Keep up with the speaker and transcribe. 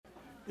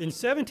In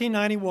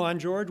 1791,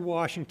 George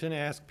Washington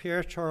asked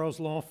Pierre-Charles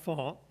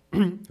L'Enfant,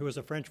 who was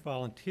a French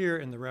volunteer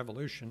in the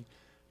Revolution,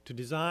 to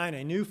design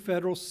a new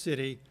federal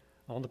city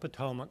on the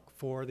Potomac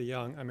for the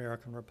young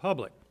American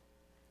Republic.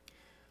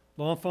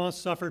 L'Enfant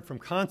suffered from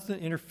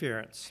constant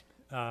interference,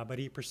 but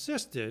he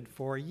persisted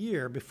for a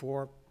year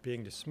before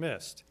being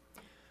dismissed.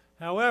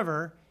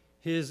 However,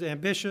 his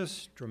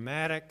ambitious,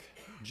 dramatic,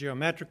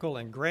 geometrical,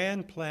 and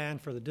grand plan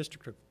for the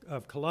District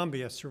of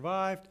Columbia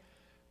survived,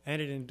 and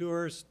it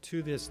endures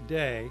to this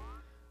day,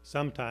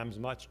 sometimes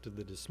much to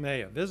the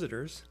dismay of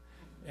visitors.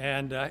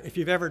 And if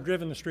you've ever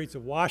driven the streets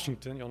of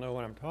Washington, you'll know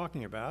what I'm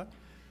talking about.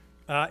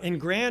 In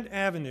Grand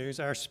Avenues,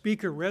 our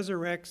speaker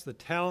resurrects the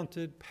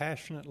talented,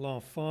 passionate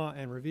L'Enfant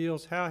and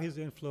reveals how his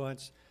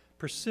influence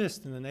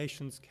persists in the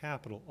nation's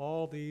capital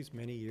all these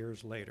many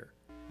years later.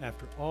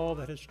 After all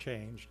that has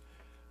changed,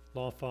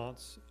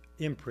 L'Enfant's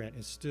imprint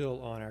is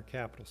still on our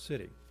capital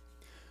city.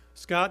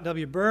 Scott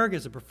W. Berg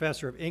is a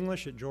professor of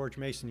English at George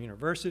Mason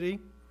University.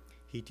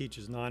 He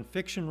teaches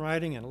nonfiction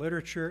writing and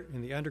literature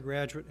in the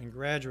undergraduate and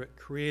graduate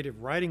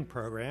creative writing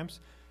programs,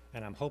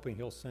 and I'm hoping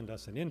he'll send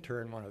us an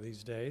intern one of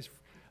these days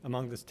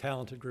among this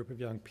talented group of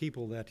young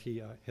people that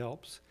he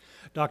helps.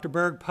 Dr.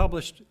 Berg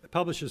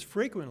publishes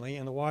frequently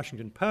in the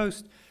Washington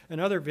Post and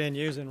other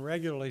venues and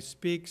regularly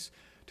speaks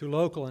to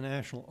local and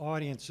national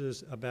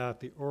audiences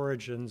about the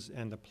origins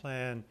and the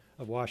plan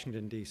of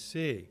Washington,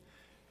 D.C.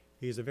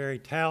 He's a very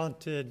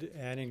talented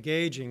and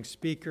engaging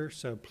speaker,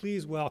 so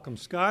please welcome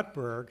Scott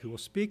Berg, who will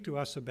speak to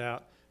us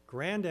about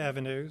Grand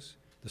Avenues,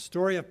 the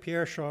story of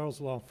Pierre-Charles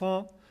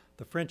L'Enfant,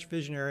 the French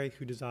visionary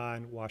who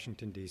designed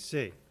Washington,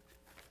 D.C.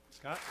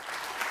 Scott?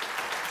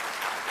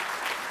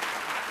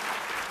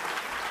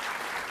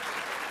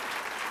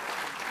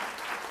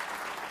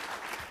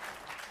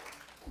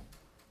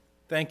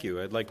 Thank you.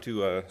 I'd like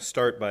to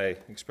start by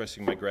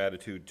expressing my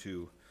gratitude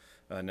to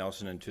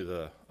Nelson and to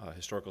the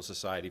Historical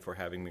Society for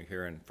having me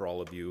here, and for all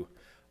of you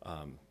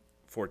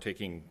for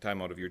taking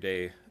time out of your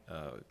day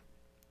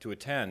to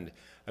attend.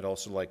 I'd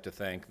also like to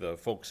thank the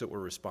folks that were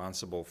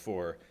responsible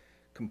for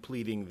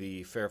completing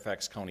the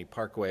Fairfax County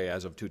Parkway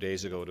as of 2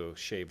 days ago to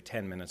shave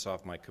 10 minutes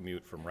off my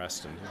commute from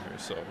Reston here.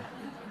 So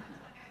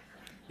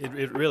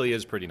it really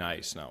is pretty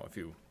nice now if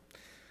you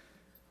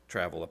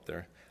travel up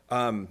there.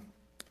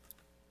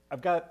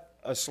 I've got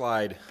a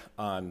slide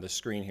on the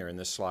screen here, and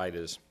this slide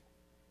is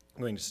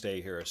going to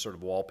stay here as sort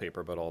of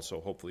wallpaper, but also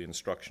hopefully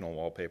instructional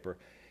wallpaper.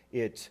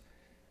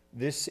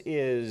 This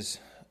is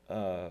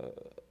a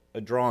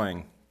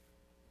drawing,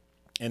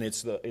 and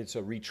it's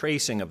a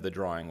retracing of the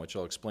drawing, which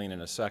I'll explain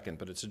in a second,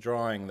 but it's a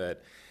drawing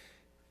that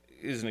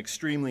is an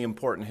extremely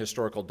important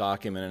historical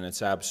document, and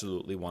it's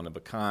absolutely one of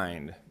a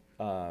kind.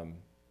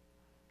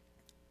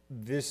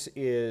 This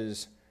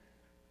is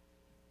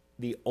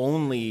the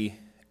only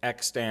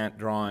extant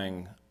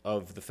drawing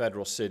of the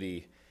federal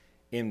city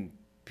in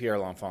Pierre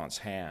L'Enfant's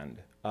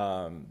hand.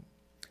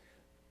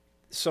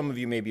 Some of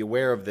you may be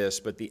aware of this,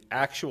 but the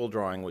actual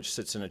drawing, which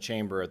sits in a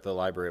chamber at the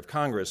Library of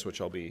Congress,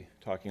 which I'll be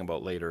talking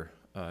about later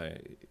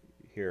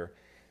here,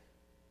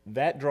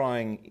 that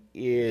drawing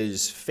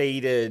is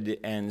faded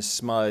and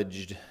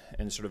smudged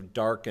and sort of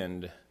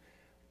darkened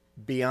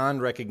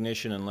beyond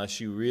recognition unless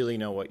you really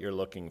know what you're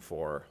looking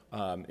for.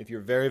 If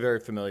you're very, very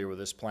familiar with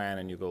this plan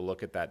and you go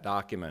look at that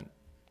document,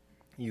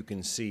 you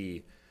can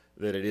see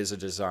that it is a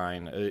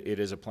design, it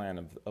is a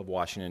plan of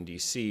Washington,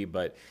 D.C.,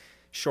 but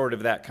short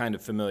of that kind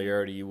of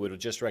familiarity, you would have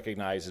just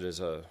recognized it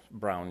as a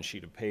brown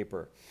sheet of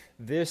paper.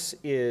 This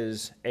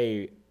is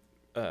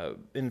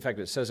in fact,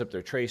 it says up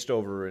there, traced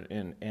over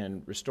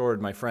and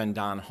restored my friend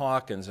Don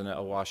Hawkins,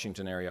 a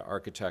Washington area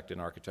architect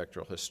and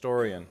architectural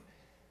historian.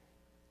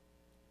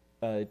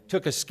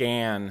 Took a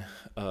scan,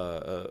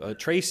 a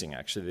tracing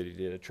actually that he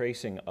did, a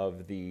tracing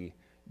of the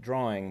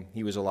drawing.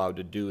 He was allowed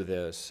to do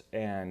this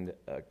and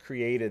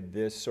created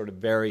this sort of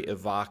very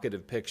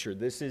evocative picture.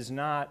 This is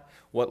not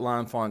what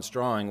L'Enfant's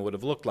drawing would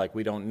have looked like.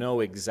 We don't know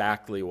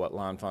exactly what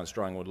L'Enfant's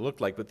drawing would have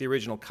looked like, but the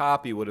original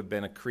copy would have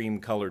been a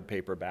cream-colored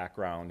paper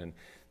background, and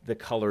the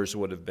colors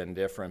would have been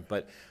different.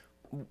 But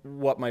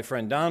what my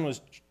friend Don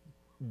was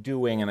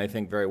doing, and I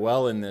think very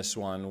well in this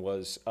one,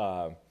 was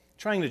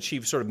trying to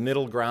achieve sort of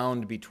middle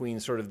ground between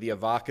sort of the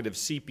evocative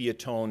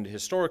sepia-toned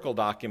historical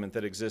document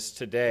that exists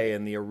today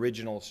and the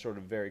original sort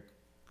of very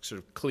sort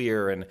of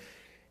clear and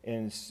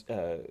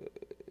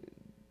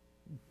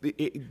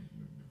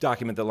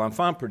document that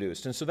L'Enfant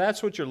produced. And so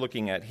that's what you're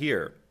looking at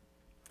here.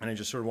 And I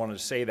just sort of wanted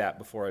to say that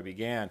before I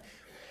began.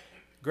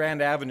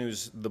 Grand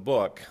Avenues, the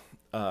book,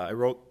 I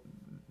wrote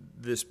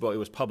this book. It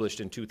was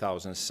published in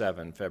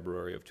 2007,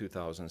 February of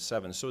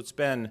 2007. So it's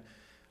been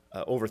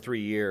over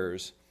 3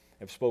 years.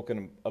 I've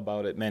spoken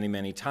about it many,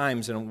 many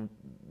times, and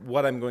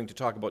what I'm going to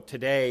talk about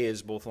today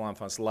is both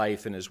L'Enfant's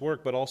life and his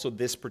work, but also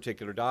this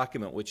particular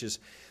document, which is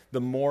the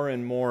more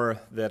and more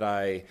that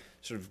I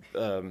sort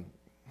of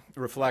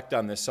reflect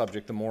on this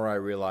subject, the more I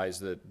realize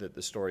that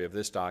the story of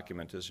this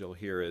document, as you'll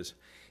hear, is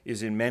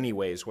in many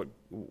ways what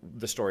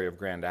the story of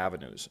Grand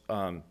Avenues.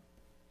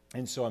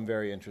 And so I'm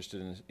very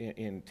interested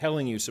in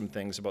telling you some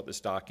things about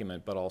this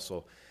document, but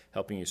also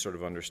helping you sort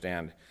of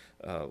understand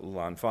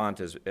L'Enfant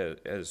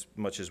as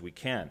much as we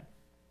can.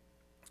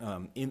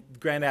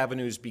 Grand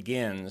Avenues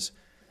begins,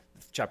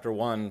 chapter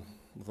 1,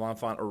 with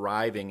L'Enfant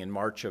arriving in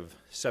March of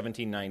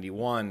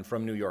 1791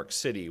 from New York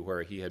City,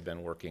 where he had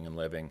been working and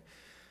living,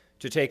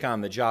 to take on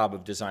the job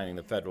of designing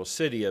the federal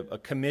city, a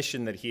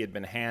commission that he had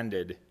been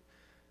handed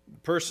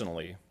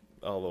personally,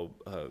 although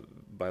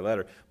by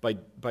letter,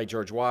 by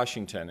George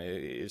Washington.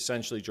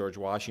 Essentially, George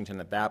Washington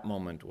at that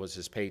moment was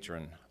his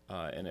patron,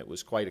 and it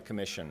was quite a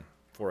commission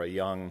for a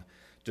young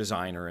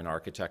designer and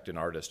architect and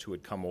artist who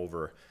had come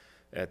over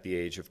at the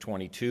age of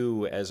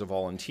 22 as a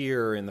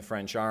volunteer in the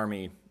French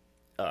army,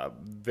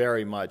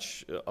 very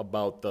much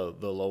about the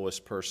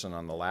lowest person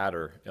on the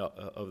ladder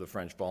of the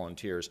French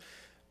volunteers,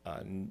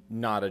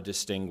 not a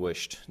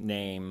distinguished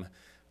name,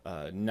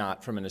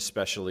 not from an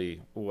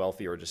especially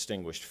wealthy or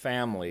distinguished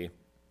family.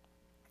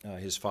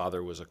 His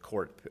father was a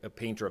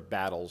painter of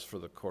battles for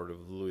the court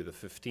of Louis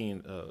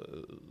XV,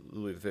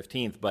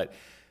 but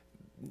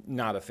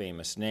not a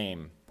famous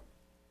name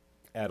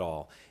at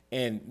all.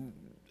 And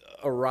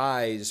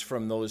arise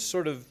from those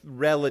sort of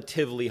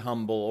relatively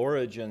humble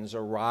origins,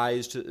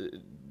 arise to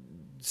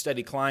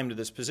steady climb to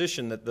this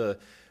position that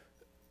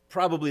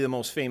probably the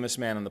most famous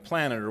man on the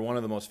planet, or one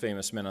of the most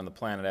famous men on the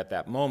planet at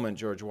that moment,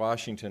 George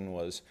Washington,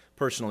 was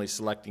personally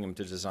selecting him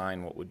to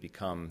design what would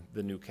become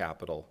the new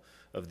capital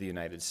of the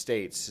United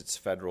States, its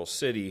federal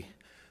city.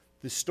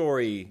 The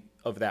story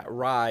of that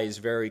rise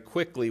very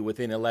quickly,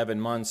 within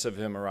 11 months of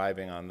him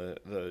arriving on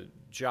the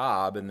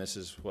job, and this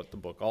is what the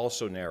book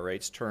also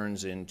narrates,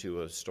 turns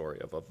into a story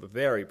of a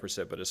very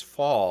precipitous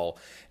fall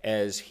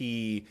as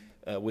he,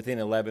 within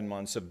 11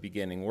 months of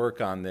beginning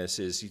work on this,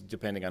 is,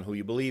 depending on who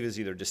you believe, is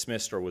either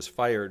dismissed or was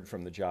fired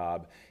from the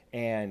job.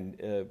 And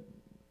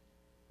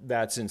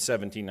that's in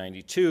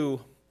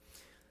 1792.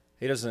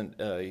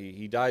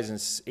 He dies in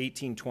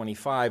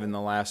 1825. In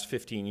the last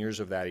 15 years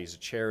of that, he's a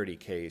charity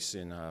case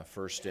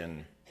first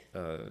in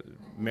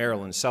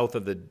Maryland, south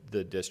of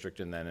the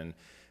district, and then in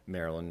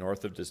Maryland,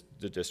 north of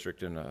the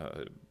district, in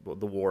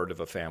the ward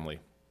of a family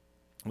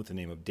with the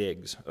name of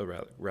Diggs, a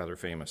rather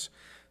famous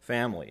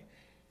family.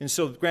 And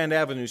so Grand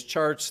Avenues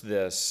charts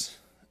this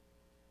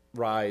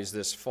rise,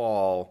 this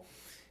fall,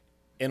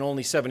 and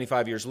only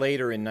 75 years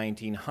later, in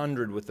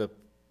 1900, with the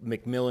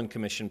Macmillan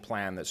Commission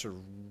plan that sort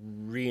of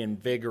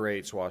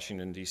reinvigorates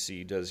Washington,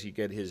 D.C., does he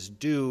get his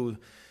due,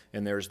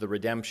 and there's the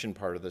redemption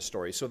part of the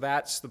story. So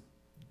that's the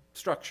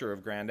structure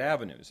of Grand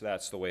Avenues.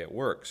 That's the way it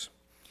works.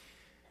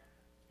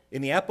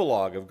 In the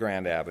epilogue of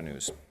Grand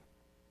Avenues,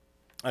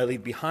 I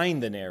leave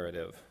behind the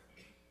narrative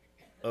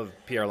of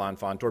Pierre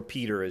L'Enfant, or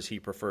Peter as he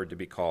preferred to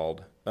be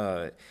called,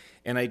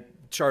 and I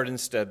chart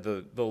instead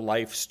the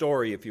life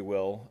story, if you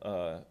will,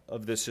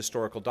 of this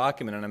historical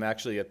document. And I'm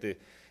actually at the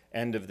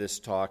end of this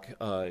talk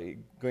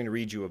going to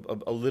read you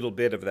a little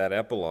bit of that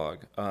epilogue.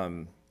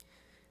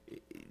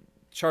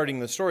 Charting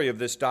the story of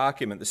this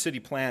document, the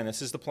city plan.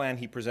 This is the plan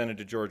he presented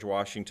to George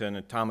Washington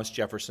and Thomas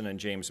Jefferson and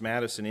James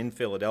Madison in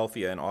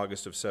Philadelphia in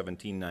August of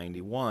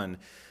 1791.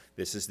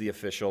 This is the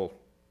official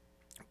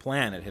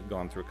plan. It had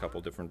gone through a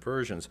couple different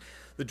versions.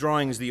 The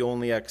drawing is the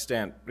only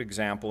extant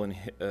example in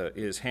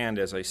his hand,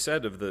 as I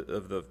said, of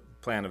the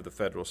plan of the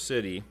federal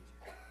city.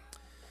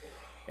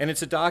 And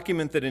it's a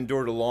document that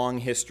endured a long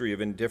history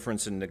of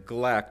indifference and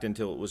neglect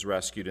until it was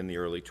rescued in the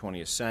early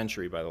 20th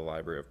century by the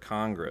Library of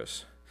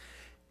Congress.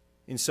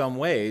 In some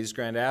ways,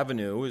 Grand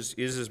Avenue is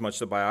as much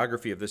the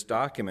biography of this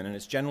document, and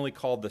it's generally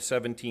called the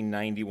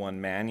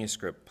 1791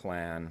 manuscript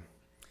plan.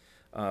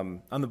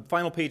 On the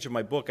final page of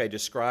my book, I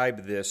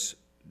describe this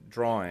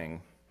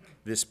drawing,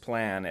 this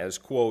plan, as,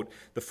 quote,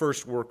 the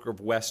first work of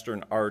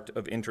Western art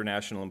of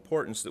international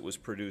importance that was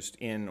produced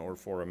in or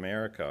for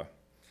America.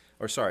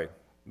 Or, sorry,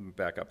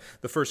 back up.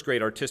 The first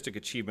great artistic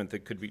achievement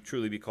that could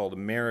truly be called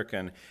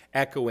American,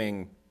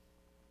 echoing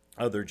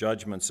other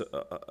judgments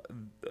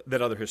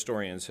that other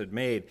historians had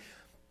made.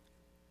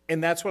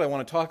 And that's what I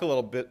want to talk a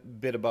little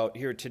bit about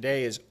here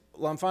today is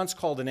L'Enfant's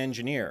called an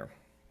engineer.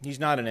 He's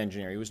not an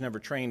engineer. He was never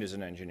trained as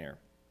an engineer.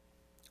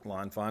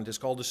 L'Enfant is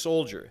called a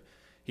soldier.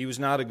 He was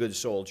not a good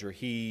soldier.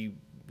 He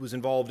was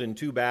involved in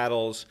 2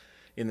 battles.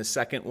 In the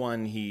second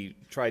one, he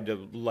tried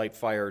to light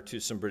fire to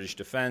some British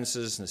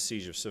defenses. In the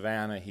Siege of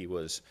Savannah, he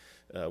was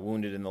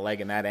wounded in the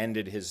leg, and that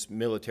ended his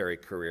military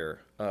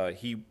career.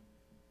 He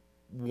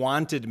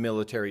wanted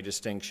military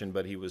distinction,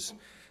 but he was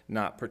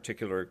not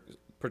particularly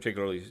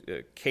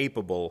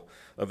capable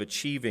of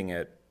achieving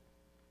it.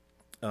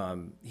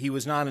 He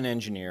was not an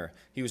engineer.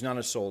 He was not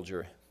a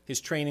soldier. His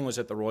training was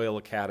at the Royal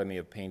Academy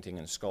of Painting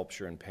and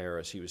Sculpture in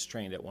Paris. He was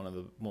trained at one of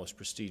the most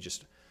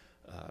prestigious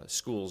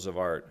schools of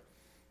art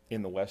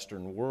in the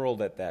Western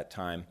world at that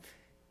time.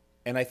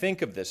 And I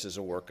think of this as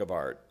a work of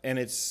art. And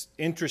it's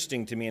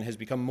interesting to me, and has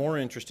become more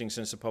interesting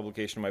since the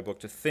publication of my book,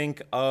 to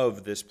think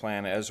of this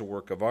plan as a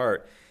work of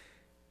art.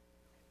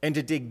 And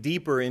to dig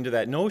deeper into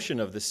that notion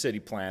of the city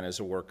plan as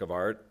a work of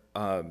art,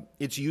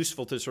 it's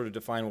useful to sort of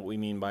define what we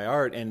mean by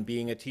art. And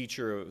being a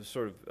teacher of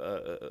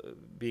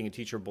both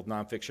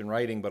nonfiction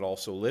writing, but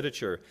also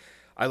literature,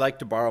 I like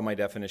to borrow my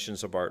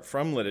definitions of art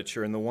from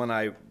literature. And the one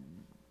I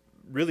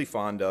really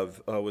fond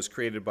of was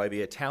created by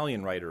the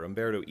Italian writer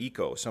Umberto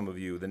Eco. Some of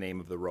you, The Name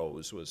of the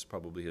Rose was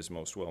probably his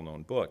most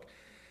well-known book.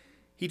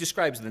 He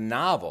describes the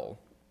novel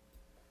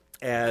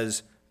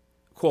as,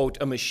 quote,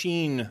 a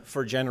machine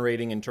for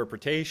generating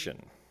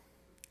interpretation.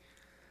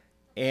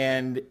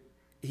 And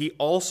he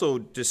also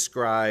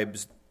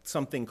describes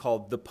something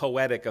called the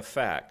poetic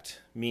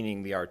effect,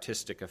 meaning the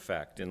artistic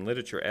effect in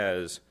literature,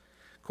 as,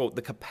 quote,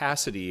 the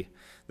capacity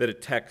that a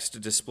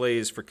text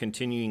displays for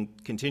continuing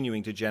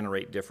to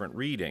generate different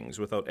readings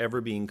without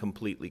ever being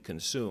completely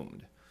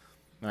consumed.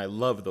 And I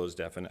love those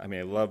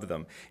I love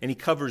them. And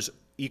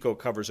Eco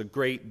covers a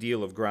great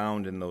deal of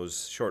ground in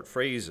those short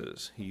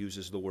phrases. He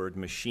uses the word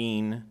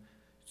machine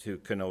to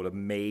connote a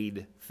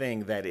made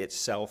thing that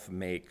itself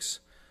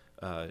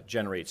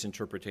generates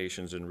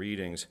interpretations and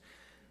readings.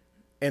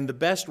 And the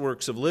best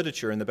works of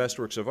literature and the best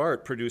works of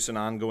art produce an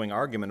ongoing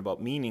argument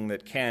about meaning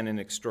that can, in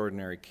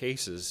extraordinary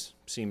cases,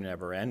 seem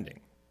never-ending.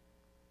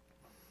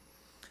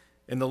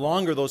 And the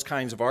longer those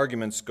kinds of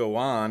arguments go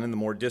on and the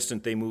more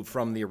distant they move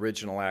from the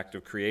original act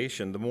of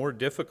creation, the more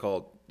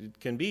difficult it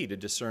can be to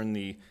discern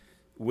the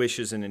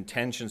wishes and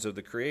intentions of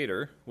the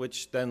creator,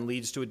 which then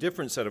leads to a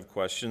different set of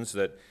questions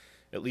that,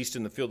 at least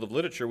in the field of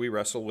literature, we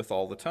wrestle with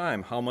all the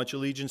time. How much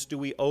allegiance do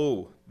we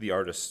owe the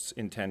artist's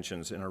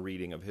intentions in a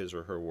reading of his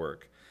or her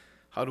work?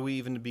 How do we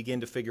even begin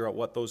to figure out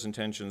what those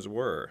intentions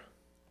were?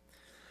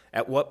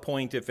 At what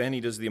point, if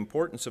any, does the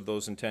importance of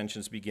those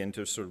intentions begin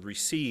to sort of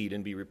recede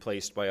and be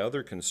replaced by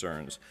other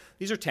concerns?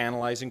 These are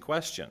tantalizing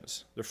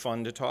questions. They're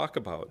fun to talk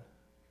about.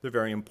 They're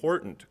very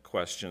important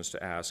questions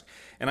to ask.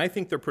 And I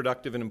think they're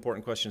productive and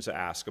important questions to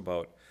ask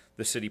about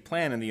the city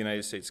plan in the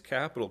United States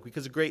Capitol,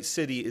 because a great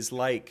city is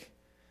like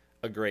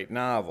a great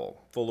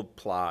novel, full of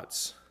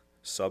plots,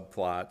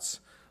 subplots,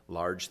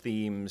 large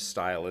themes,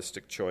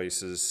 stylistic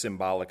choices,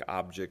 symbolic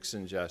objects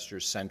and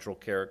gestures, central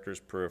characters,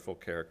 peripheral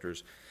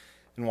characters.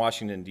 And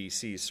Washington,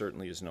 D.C.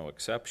 certainly is no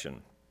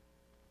exception.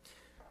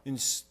 And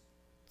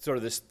sort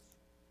of this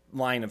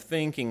line of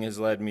thinking has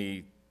led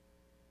me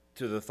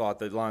to the thought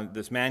that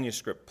this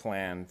manuscript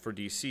plan for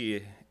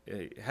D.C.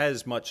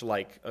 has, much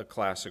like a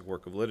classic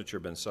work of literature,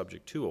 been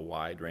subject to a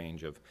wide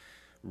range of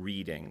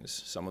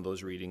readings. Some of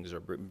those readings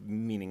are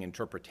meaning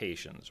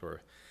interpretations,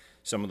 or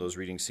some of those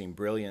readings seem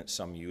brilliant,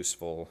 some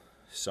useful,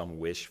 some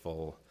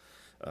wishful,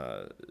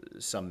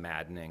 some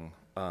maddening,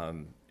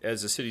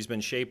 as the city's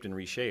been shaped and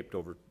reshaped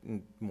over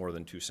more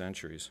than 2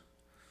 centuries.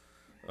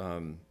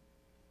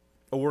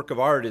 A work of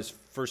art is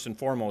first and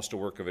foremost a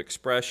work of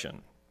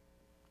expression,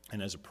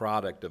 and as a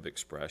product of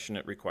expression,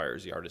 it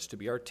requires the artist to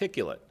be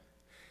articulate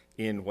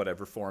in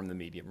whatever form the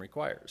medium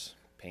requires: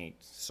 paint,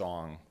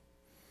 song,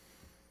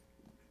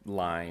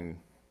 line.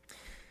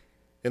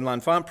 And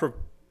L'Enfant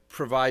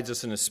provides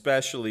us an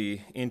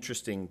especially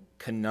interesting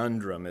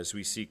conundrum as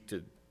we seek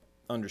to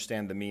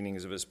understand the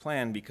meanings of his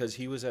plan, because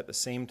he was at the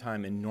same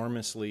time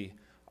enormously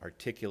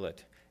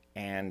articulate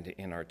and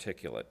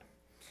inarticulate.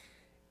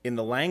 In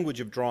the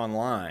language of drawn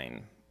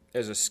line,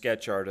 as a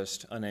sketch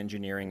artist, an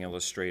engineering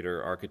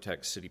illustrator,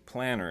 architect, city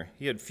planner,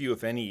 he had few,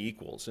 if any,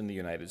 equals in the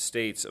United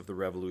States of the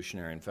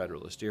Revolutionary and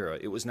Federalist era.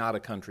 It was not a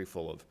country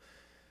full of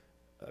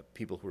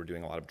people who were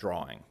doing a lot of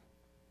drawing.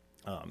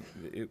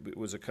 It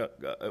was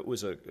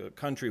a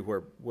country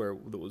where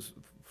there was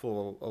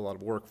full of a lot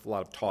of work, a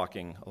lot of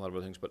talking, a lot of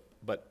other things,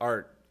 but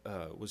art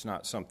was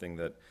not something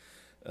that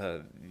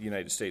the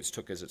United States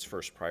took as its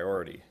first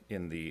priority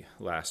in the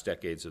last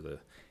decades of the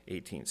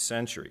 18th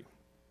century.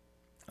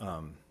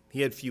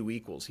 He had few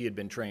equals. He had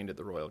been trained at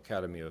the Royal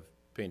Academy of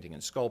Painting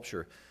and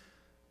Sculpture.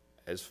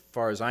 As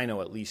far as I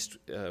know, at least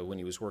when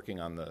he was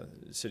working on the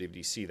city of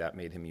D.C., that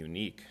made him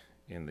unique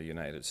in the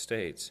United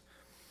States.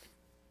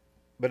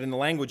 But in the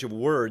language of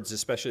words,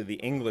 especially the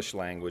English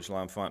language,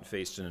 L'Enfant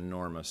faced an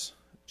enormous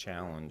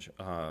challenge,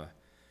 and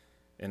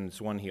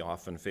it's one he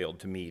often failed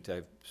to meet.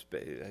 I've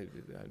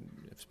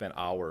spent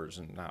hours,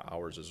 and not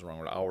hours is the wrong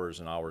word, hours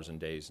and hours and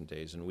days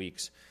and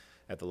weeks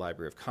at the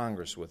Library of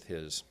Congress with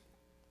his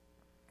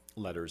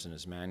letters and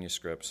his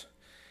manuscripts,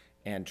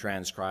 and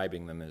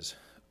transcribing them is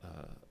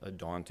a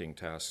daunting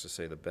task, to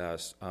say the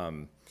best.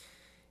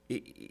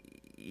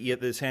 Yet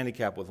this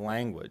handicap with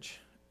language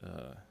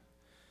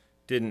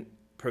didn't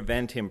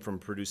prevent him from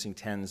producing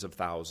tens of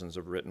thousands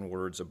of written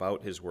words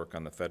about his work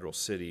on the federal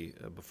city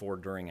before,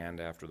 during, and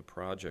after the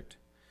project.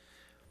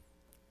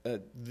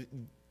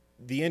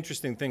 The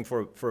interesting thing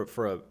for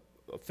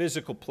a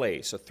physical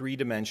place, a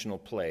three-dimensional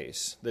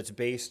place that's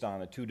based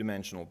on a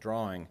two-dimensional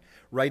drawing,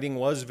 writing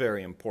was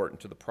very important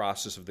to the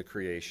process of the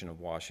creation of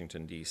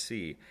Washington,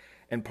 D.C.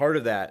 And part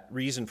of that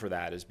reason for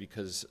that is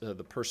because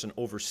the person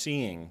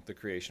overseeing the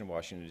creation of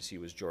Washington, D.C.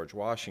 was George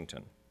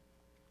Washington.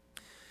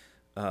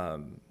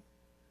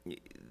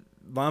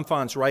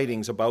 L'Enfant's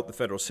writings about the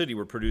federal city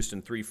were produced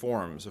in 3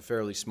 forms: a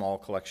fairly small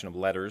collection of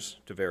letters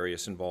to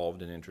various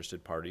involved and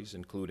interested parties,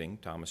 including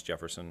Thomas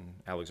Jefferson,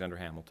 Alexander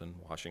Hamilton,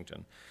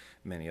 Washington,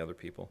 many other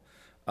people.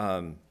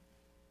 A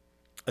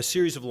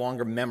series of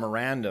longer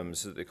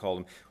memorandums, that they called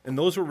them, and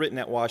those were written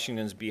at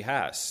Washington's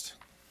behest.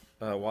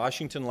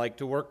 Washington liked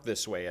to work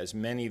this way, as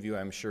many of you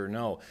I'm sure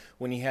know.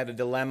 When he had a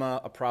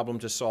dilemma, a problem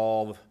to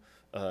solve,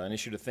 an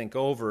issue to think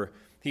over,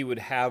 he would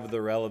have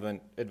the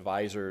relevant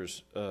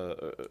advisors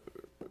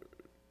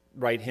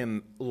write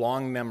him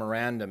long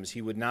memorandums.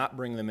 He would not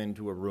bring them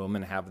into a room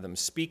and have them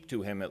speak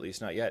to him, at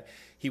least not yet.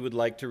 He would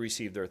like to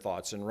receive their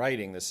thoughts in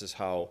writing. This is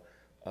how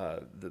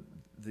the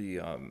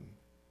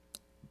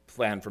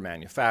plan for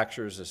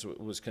manufacturers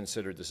was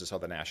considered. This is how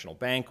the National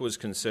Bank was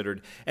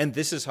considered. And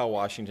this is how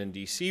Washington,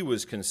 D.C.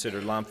 was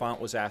considered. L'Enfant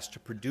was asked to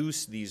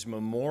produce these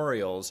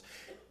memorials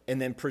and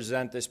then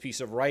present this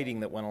piece of writing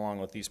that went along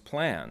with these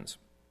plans.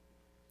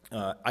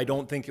 I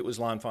don't think it was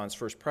L'Enfant's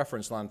first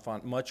preference.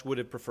 L'Enfant much would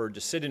have preferred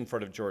to sit in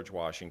front of George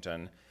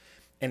Washington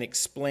and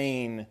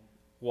explain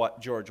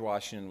what George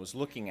Washington was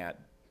looking at.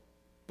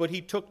 But he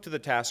took to the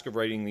task of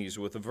writing these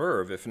with a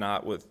verve, if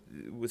not with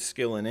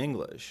skill in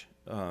English.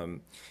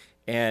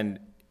 And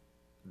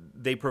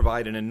they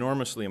provide an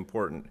enormously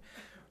important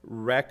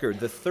record.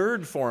 The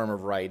third form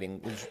of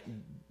writing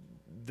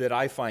that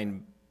I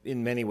find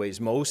in many ways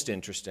most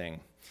interesting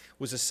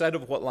was a set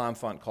of what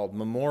L'Enfant called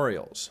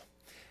memorials.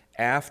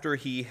 After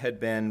he had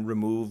been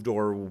removed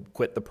or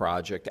quit the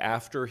project,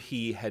 after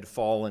he had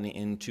fallen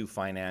into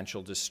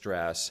financial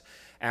distress,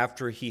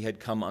 after he had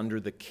come under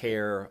the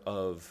care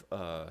of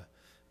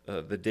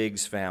the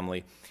Diggs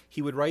family,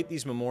 he would write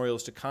these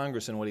memorials to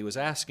Congress, and what he was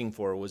asking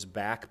for was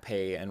back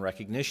pay and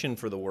recognition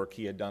for the work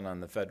he had done on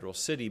the federal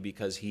city,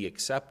 because he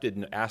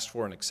asked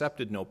for and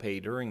accepted no pay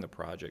during the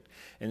project,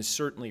 and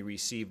certainly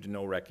received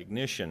no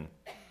recognition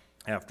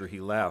after he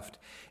left.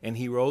 And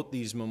he wrote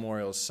these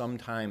memorials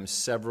sometimes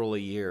several a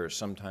year.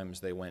 Sometimes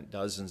they went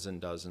dozens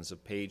and dozens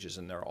of pages,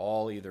 and they're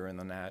all either in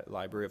the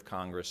Library of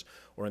Congress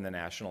or in the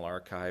National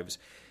Archives.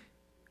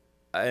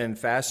 And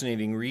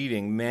fascinating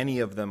reading. Many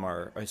of them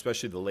are,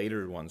 especially the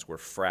later ones, were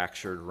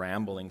fractured,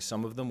 rambling.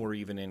 Some of them were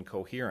even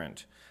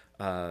incoherent.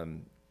 A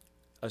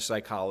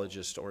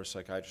psychologist or a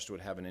psychiatrist would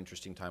have an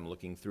interesting time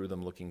looking through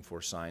them, looking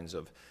for signs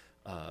of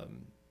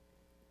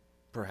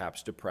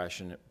perhaps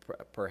depression,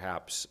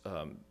 perhaps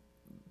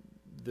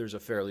there's a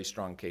fairly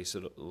strong case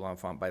that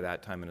L'Enfant by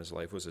that time in his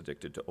life was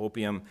addicted to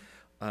opium.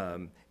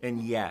 And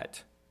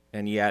yet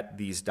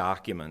these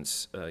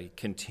documents, he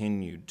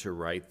continued to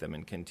write them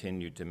and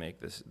continued to make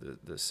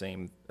the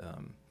same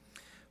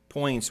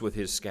points with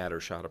his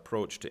scattershot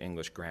approach to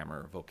English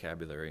grammar,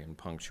 vocabulary, and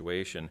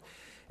punctuation.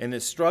 And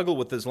his struggle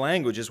with his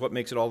language is what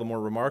makes it all the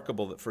more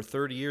remarkable that for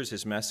 30 years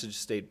his message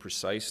stayed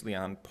precisely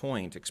on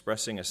point,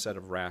 expressing a set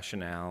of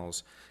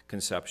rationales,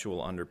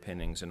 conceptual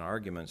underpinnings, and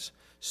arguments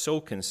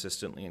so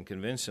consistently and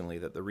convincingly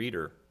that the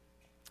reader,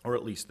 or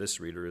at least this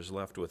reader, is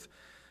left with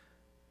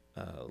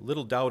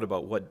little doubt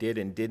about what did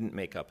and didn't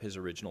make up his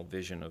original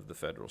vision of the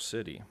federal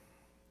city.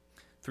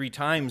 3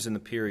 times in the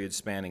period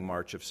spanning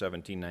March of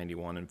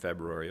 1791 and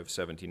February of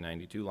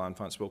 1792,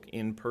 L'Enfant spoke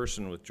in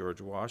person with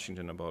George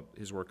Washington about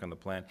his work on the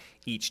plan,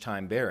 each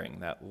time bearing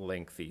that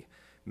lengthy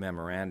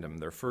memorandum.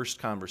 Their first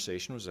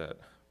conversation was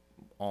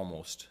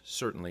almost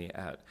certainly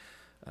at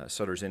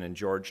Sutter's Inn in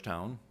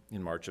Georgetown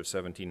in March of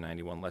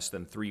 1791, less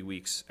than 3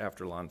 weeks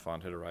after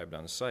L'Enfant had arrived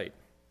on site.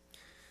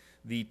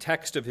 The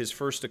text of his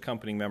first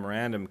accompanying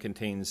memorandum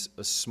contains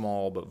a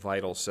small but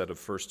vital set of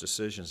first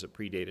decisions that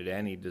predated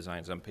any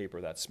designs on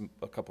paper. That's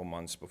a couple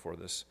months before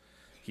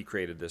he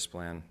created this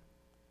plan.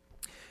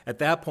 At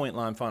that point,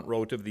 L'Enfant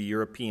wrote of the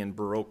European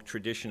Baroque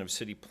tradition of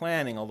city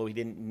planning, although he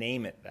didn't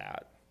name it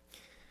that.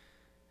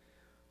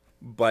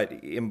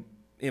 But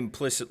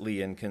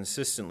implicitly and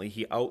consistently,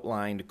 he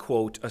outlined,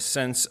 quote, a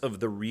sense of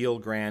the real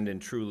grand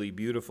and truly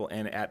beautiful,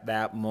 and at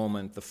that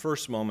moment, the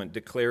first moment,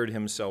 declared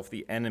himself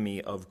the enemy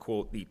of,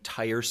 quote, the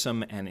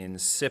tiresome and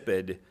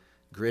insipid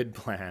grid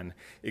plan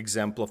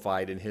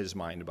exemplified in his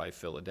mind by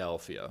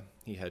Philadelphia.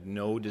 He had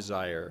no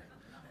desire.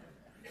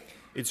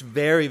 It's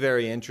very,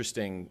 very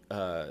interesting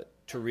to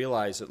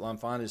realize that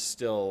L'Enfant is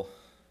still,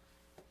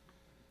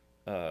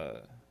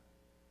 what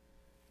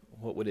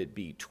would it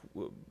be,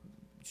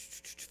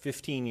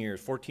 14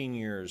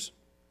 years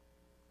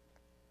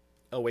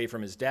away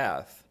from his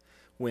death,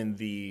 when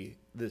the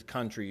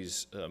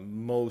country's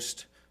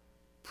most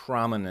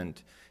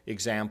prominent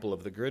example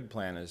of the grid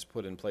plan is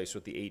put in place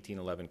with the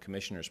 1811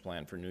 Commissioner's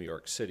Plan for New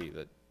York City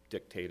that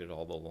dictated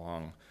all the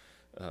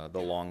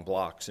long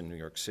blocks in New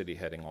York City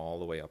heading all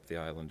the way up the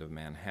island of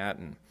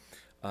Manhattan.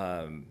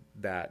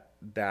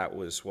 That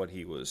was what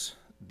he was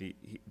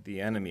the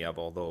enemy of,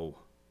 although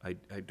I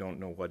don't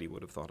know what he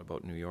would have thought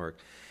about New York.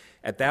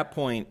 At that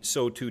point,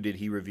 so too did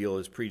he reveal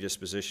his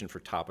predisposition for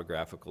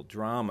topographical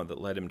drama that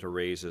led him to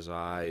raise his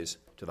eyes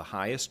to the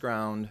highest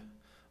ground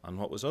on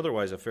what was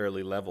otherwise a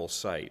fairly level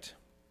site,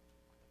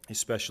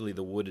 especially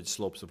the wooded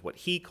slopes of what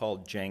he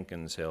called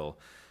Jenkins Hill,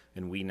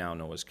 and we now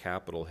know as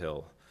Capitol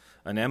Hill,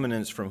 an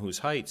eminence from whose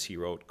heights, he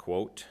wrote,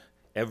 quote,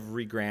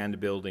 every grand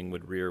building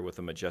would rear with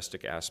a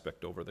majestic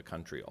aspect over the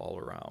country all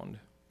around.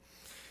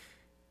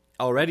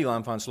 Already,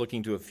 L'Enfant's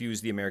looking to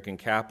effuse the American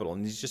capital,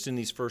 and he's just in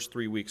these first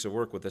 3 weeks of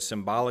work with a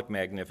symbolic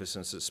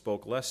magnificence that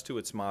spoke less to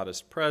its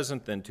modest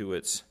present than to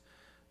its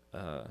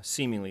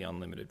seemingly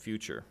unlimited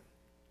future.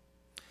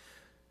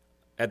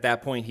 At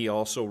that point, he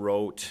also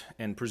wrote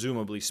and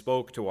presumably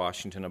spoke to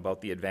Washington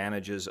about the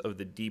advantages of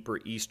the deeper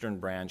eastern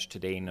branch,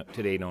 today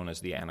known as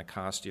the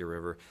Anacostia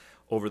River,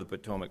 over the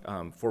Potomac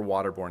for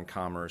waterborne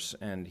commerce.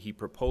 And he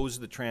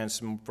proposed the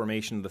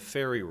transformation of the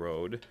ferry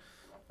road.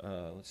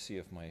 Let's see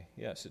if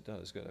yes, it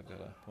does. Good, I've got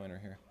a pointer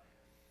here.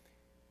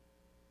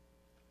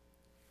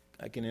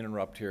 I can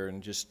interrupt here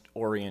and just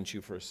orient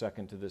you for a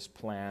second to this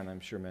plan.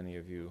 I'm sure many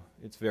of you,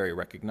 it's very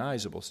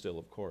recognizable still,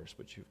 of course,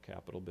 but you have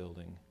Capitol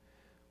Building,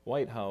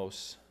 White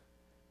House,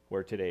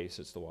 where today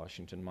sits the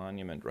Washington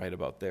Monument, right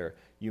about there.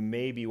 You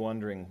may be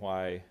wondering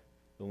why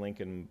the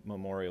Lincoln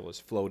Memorial is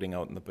floating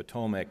out in the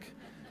Potomac.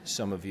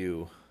 Some of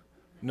you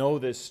know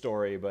this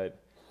story, but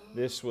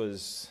this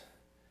was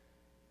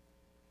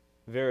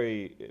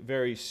very,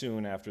 very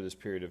soon after this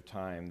period of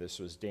time. This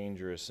was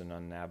dangerous and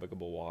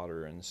unnavigable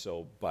water, and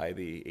so by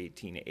the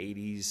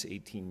 1880s,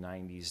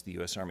 1890s, the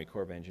U.S. Army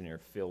Corps of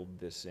Engineers filled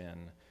this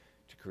in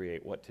to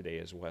create what today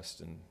is West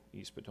and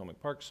East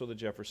Potomac Park. So the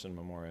Jefferson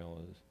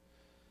Monument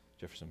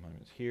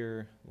is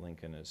here,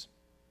 Lincoln is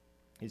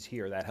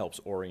here. That helps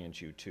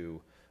orient you to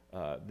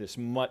this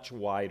much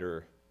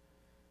wider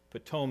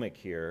Potomac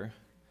here,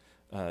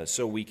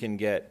 so we can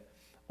get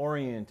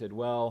oriented.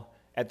 Well,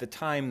 at the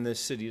time this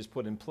city is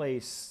put in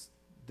place,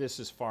 this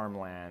is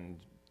farmland,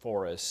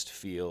 forest,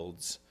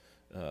 fields,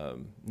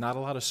 not a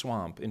lot of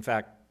swamp. In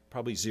fact,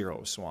 probably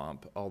zero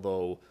swamp,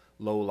 although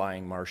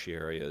low-lying marshy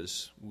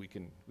areas, we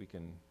can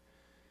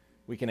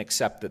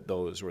accept that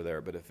those were there.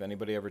 But if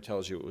anybody ever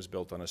tells you it was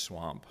built on a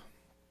swamp,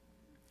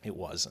 it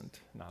wasn't,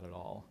 not at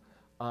all.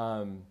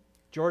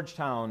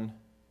 Georgetown,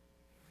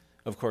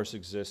 of course,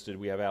 existed.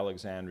 We have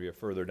Alexandria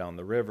further down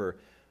the river.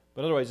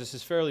 But otherwise, this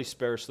is fairly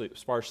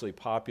sparsely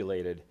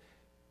populated.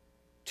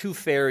 2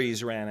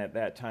 ferries ran at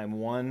that time,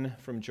 one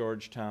from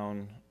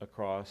Georgetown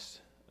across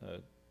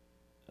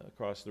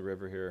the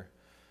river here,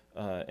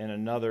 and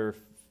another,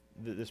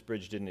 this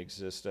bridge didn't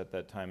exist at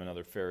that time,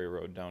 another ferry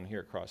road down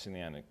here crossing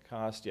the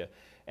Anacostia.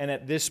 And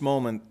at this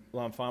moment,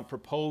 L'Enfant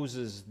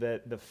proposes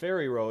that the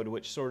ferry road,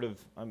 which sort of,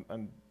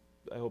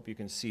 I hope you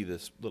can see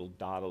this little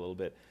dot a little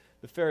bit,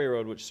 the ferry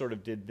road, which sort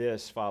of did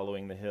this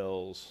following the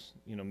hills,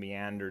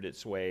 meandered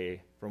its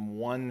way from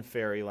one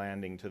ferry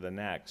landing to the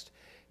next.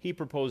 He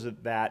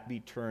proposed that be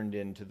turned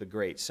into the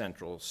great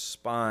central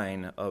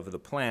spine of the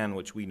plan,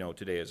 which we know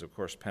today as, of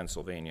course,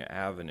 Pennsylvania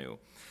Avenue.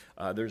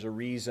 There's a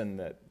reason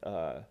that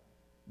the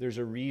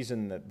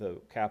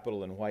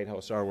Capitol and White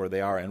House are where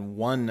they are,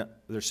 and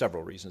there's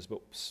several reasons,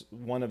 but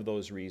one of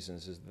those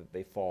reasons is that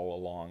they fall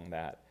along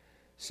that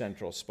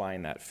central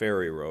spine, that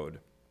ferry road.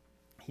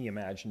 He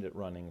imagined it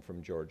running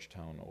from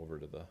Georgetown over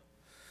to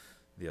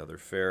the other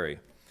ferry.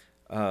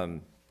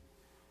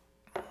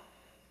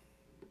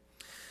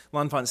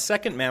 L'Enfant's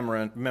second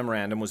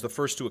memorandum was the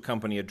first to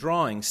accompany a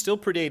drawing, still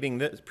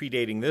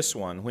predating this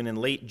one, when in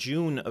late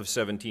June of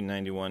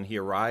 1791 he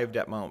arrived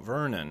at Mount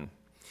Vernon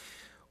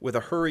with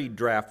a hurried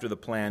draft of the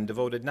plan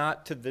devoted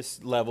not to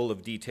this level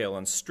of detail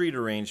on street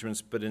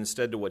arrangements, but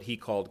instead to what he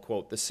called,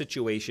 quote, the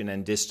situation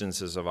and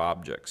distances of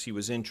objects. He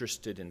was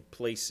interested in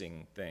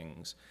placing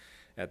things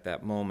at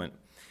that moment.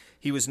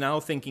 He was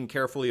now thinking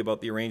carefully about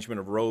the arrangement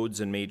of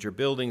roads and major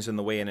buildings and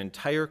the way an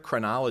entire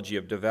chronology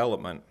of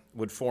development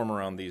would form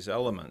around these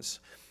elements.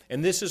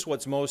 And this is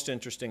what's most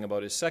interesting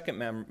about his second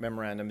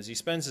memorandum, is he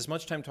spends as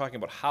much time talking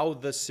about how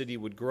the city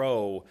would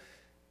grow.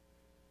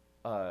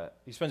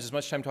 He spends as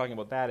much time talking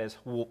about that as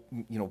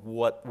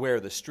where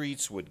the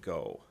streets would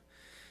go.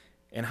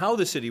 And how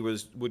the city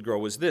would grow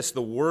was this: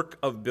 the work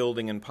of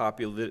building and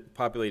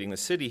populating the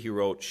city, he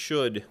wrote,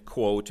 should,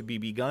 quote, be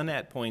begun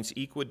at points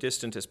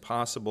equidistant as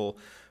possible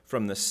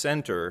from the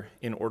center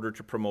in order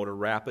to promote a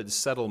rapid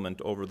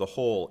settlement over the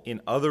whole. In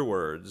other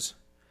words,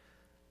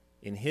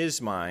 in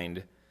his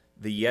mind,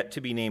 the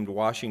yet-to-be-named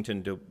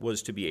Washington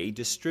was to be a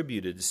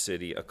distributed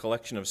city, a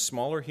collection of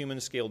smaller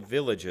human-scaled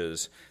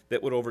villages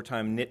that would over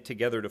time knit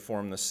together to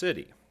form the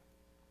city.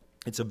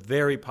 It's a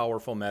very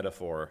powerful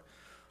metaphor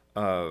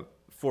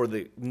for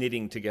the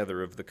knitting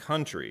together of the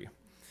country.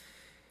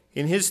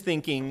 In his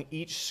thinking,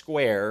 each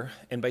square,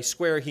 and by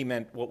square he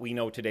meant what we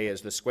know today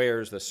as the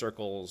squares, the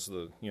circles,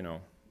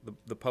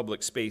 the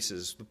public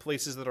spaces, the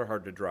places that are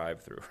hard to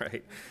drive through,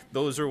 right?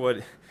 Those are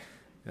what...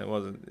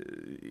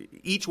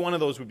 Each one of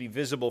those would be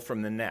visible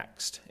from the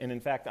next. And in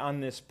fact,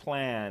 on this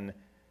plan,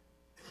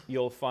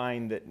 you'll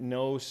find that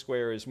no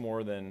square is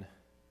more than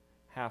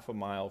half a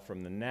mile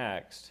from the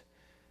next,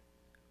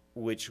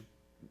 which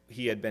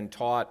he had been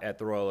taught at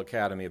the Royal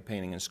Academy of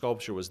Painting and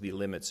Sculpture was the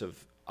limits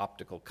of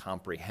optical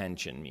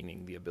comprehension,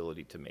 meaning the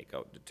ability to make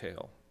out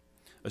detail,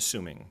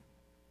 assuming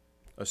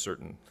a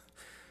certain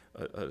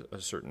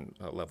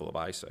level of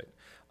eyesight.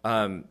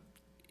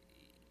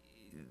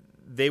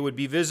 They would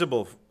be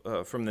visible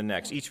from the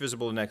next, each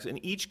visible to the next, and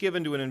each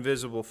given to an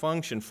invisible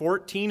function.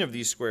 14 of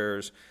these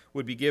squares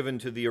would be given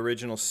to the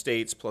original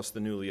states, plus the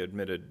newly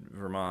admitted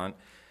Vermont,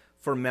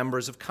 for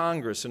members of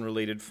Congress and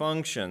related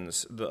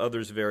functions, the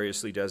others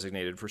variously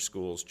designated for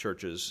schools,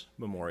 churches,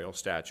 memorial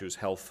statues,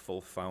 healthful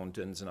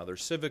fountains, and other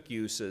civic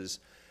uses.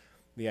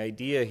 The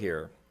idea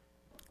here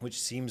which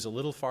seems a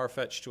little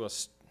far-fetched to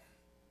us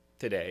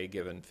today,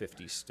 given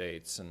 50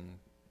 states and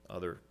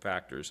other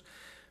factors.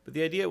 But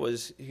the idea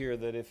was here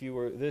that if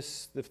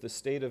the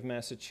state of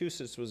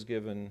Massachusetts was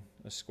given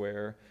a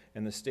square,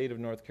 and the state of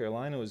North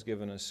Carolina was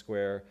given a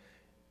square,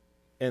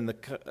 and the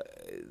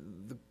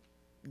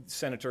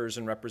senators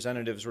and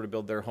representatives were to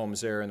build their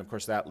homes there, and of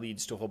course that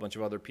leads to a whole bunch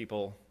of other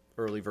people,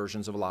 early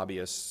versions of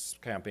lobbyists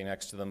camping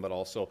next to them, but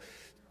also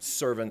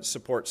servants,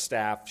 support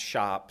staff,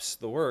 shops,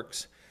 the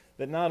works,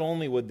 that not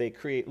only would they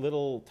create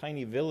little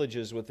tiny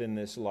villages within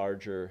this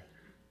larger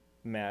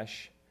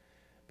mesh,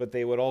 but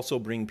they would also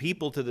bring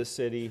people to the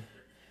city,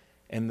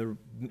 and the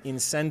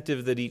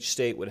incentive that each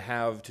state would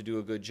have to do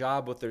a good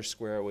job with their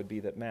square would be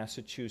that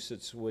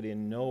Massachusetts would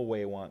in no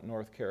way want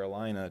North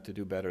Carolina to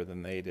do better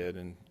than they did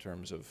in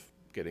terms of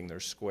getting their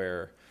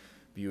square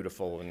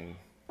beautiful and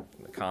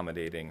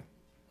accommodating.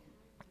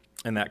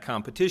 And that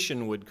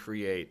competition would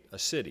create a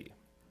city.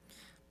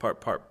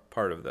 Part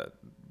of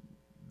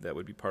that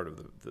would be part of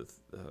the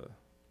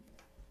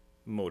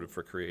motive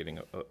for creating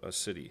a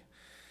city.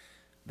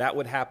 That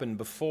would happen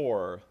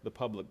before the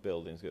public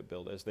buildings get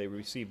built. As they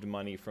received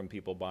money from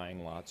people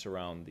buying lots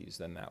around these,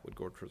 then that would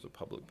go towards the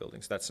public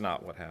buildings. That's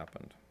not what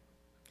happened.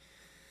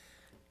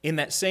 In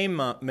that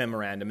same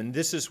memorandum, and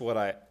this is what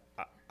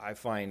I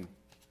found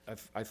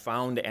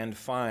and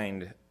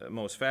find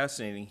most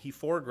fascinating, he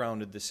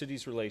foregrounded the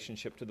city's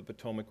relationship to the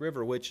Potomac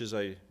River, which, as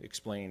I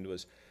explained,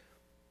 was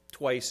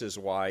twice as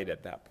wide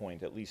at that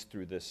point, at least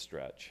through this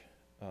stretch,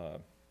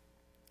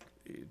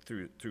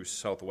 through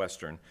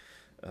southwestern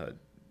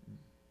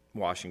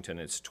Washington.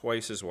 It's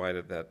twice as wide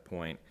at that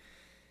point.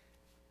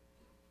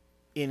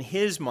 In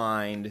his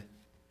mind,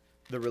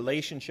 the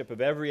relationship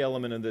of every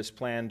element of this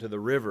plan to the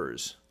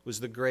rivers was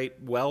the great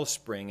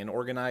wellspring and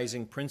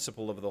organizing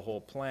principle of the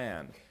whole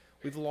plan.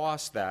 We've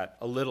lost that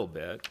a little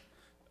bit.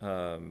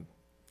 From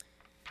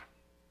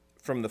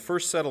the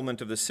first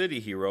settlement of the city,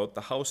 he wrote,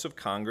 the House of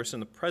Congress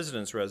and the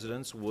President's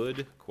residence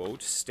would,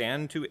 quote,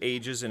 stand to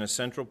ages in a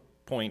central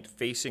point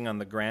facing on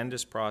the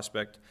grandest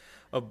prospect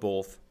of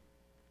both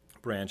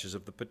branches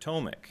of the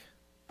Potomac.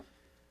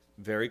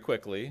 Very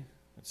quickly,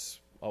 it's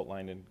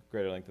outlined in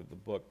greater length of the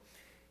book,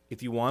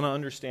 if you want to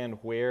understand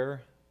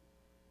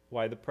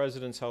why the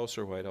President's house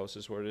or White House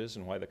is where it is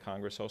and why the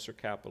Congress House or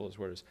Capitol is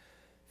where it is,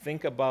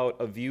 think about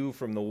a view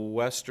from the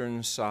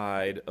western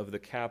side of the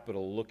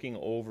Capitol looking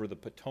over the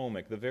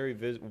Potomac, the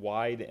very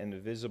wide and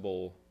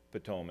visible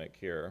Potomac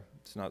here.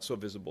 It's not so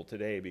visible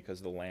today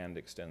because the land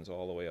extends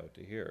all the way out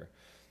to here.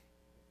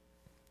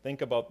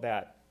 Think about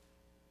that,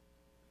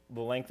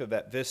 the length of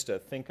that vista.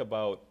 Think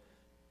about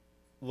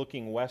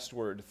looking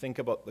westward. Think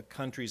about the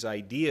country's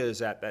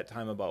ideas at that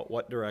time about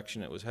what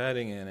direction it was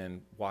heading in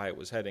and why it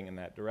was heading in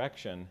that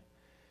direction.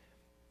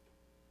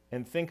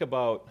 And think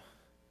about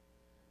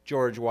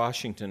George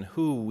Washington,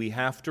 who we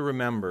have to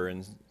remember in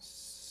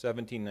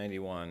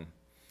 1791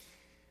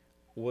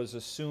 was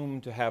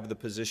assumed to have the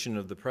position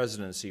of the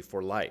presidency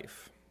for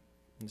life.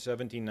 In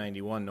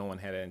 1791, no one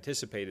had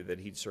anticipated that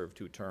he'd serve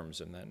 2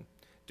 terms and then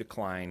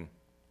decline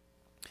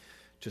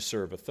to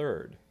serve a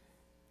third.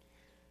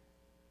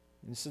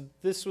 And so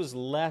this was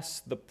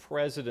less the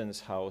president's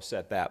house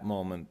at that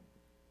moment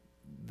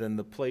than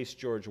the place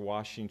George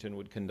Washington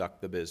would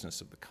conduct the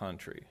business of the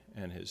country.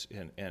 And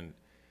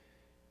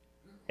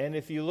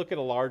if you look at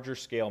a larger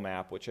scale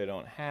map, which I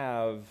don't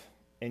have,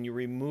 and you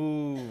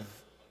remove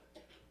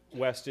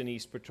West and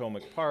East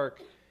Potomac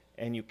Park,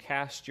 and you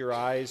cast your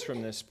eyes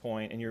from this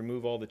point, and you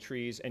remove all the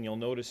trees, and you'll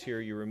notice here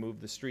you remove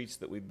the streets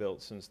that we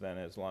built since then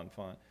as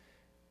L'Enfant,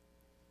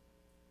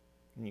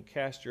 and you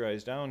cast your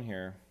eyes down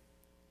here,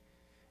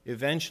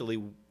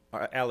 eventually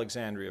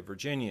Alexandria,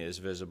 Virginia is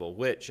visible,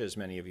 which, as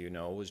many of you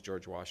know, was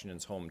George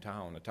Washington's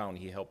hometown, a town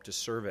he helped to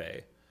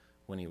survey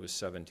when he was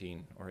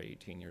 17 or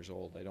 18 years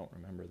old. I don't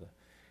remember the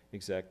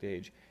exact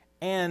age.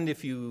 And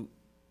if you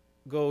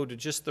go to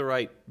just the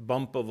right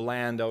bump of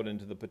land out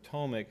into the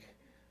Potomac,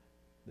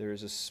 there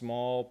is a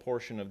small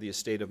portion of the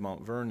estate of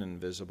Mount Vernon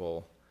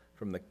visible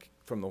from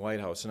the White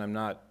House. And I'm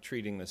not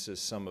treating this as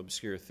some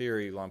obscure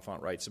theory.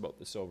 L'Enfant writes about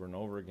this over and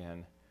over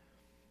again.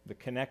 The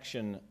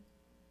connection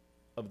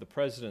of the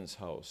president's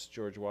house,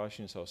 George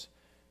Washington's house,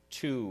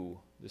 to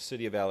the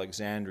city of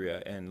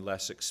Alexandria, and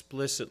less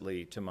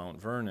explicitly to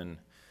Mount Vernon,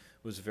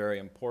 was very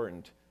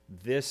important.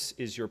 This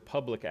is your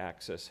public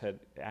access,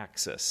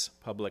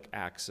 public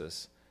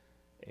access,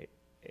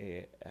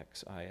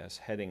 AXIS,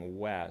 heading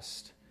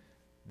west.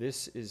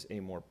 This is a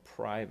more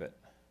private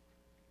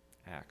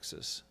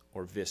axis,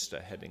 or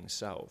vista, heading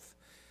south.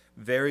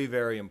 Very,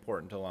 very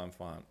important to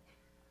L'Enfant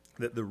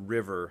that the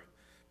river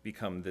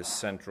become this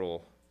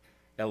central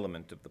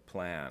element of the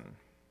plan.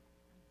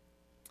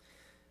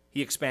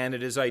 He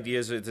expanded his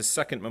ideas at the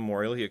second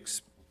memorandum,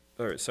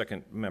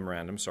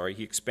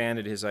 he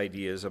expanded his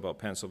ideas about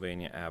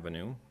Pennsylvania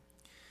Avenue.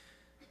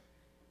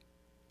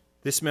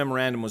 This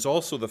memorandum was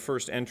also the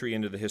first entry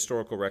into the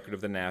historical record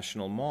of the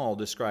National Mall,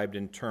 described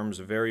in terms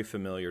very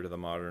familiar to the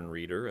modern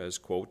reader as,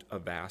 quote, a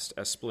vast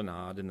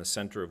esplanade in the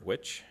center of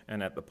which,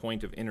 and at the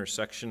point of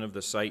intersection of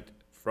the site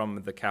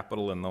from the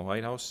Capitol and the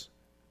White House,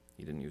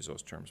 he didn't use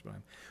those terms, but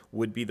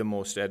would be the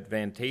most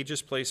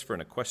advantageous place for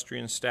an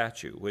equestrian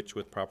statue, which,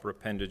 with proper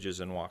appendages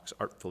and walks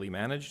artfully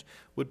managed,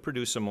 would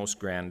produce a most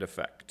grand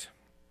effect.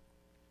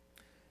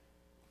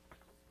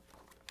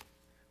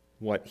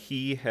 What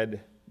he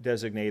had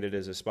designated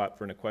as a spot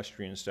for an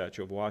equestrian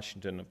statue of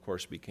Washington, of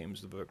course,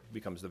 becomes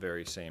the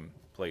very same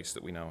place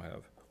that we now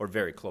have, or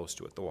very close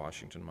to it, the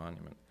Washington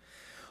Monument.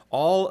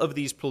 All of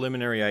these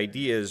preliminary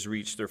ideas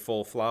reached their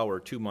full flower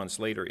 2 months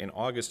later in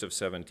August of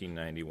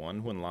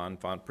 1791 when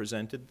L'Enfant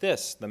presented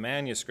this, the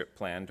manuscript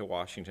plan to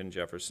Washington,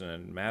 Jefferson,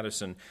 and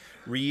Madison,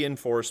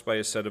 reinforced by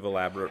a set of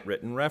elaborate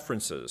written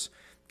references,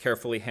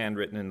 carefully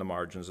handwritten in the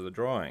margins of the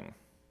drawing.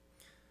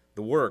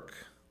 The work,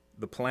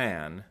 the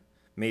plan,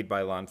 made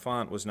by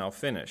L'Enfant was now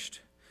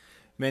finished.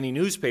 Many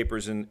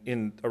newspapers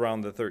in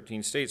around the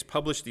 13 states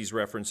published these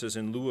references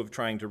in lieu of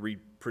trying to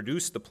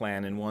reproduce the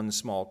plan in one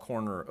small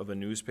corner of a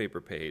newspaper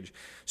page,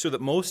 so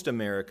that most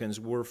Americans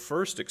were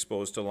first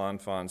exposed to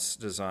L'Enfant's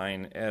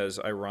design as,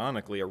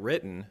 ironically, a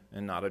written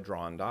and not a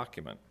drawn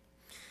document.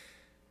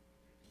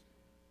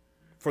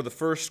 For the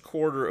first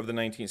quarter of the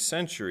 19th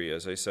century,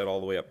 as I said, all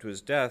the way up to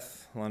his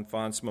death,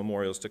 L'Enfant's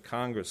memorials to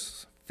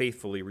Congress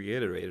faithfully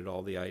reiterated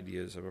all the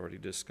ideas I've already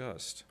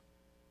discussed.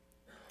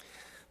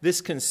 This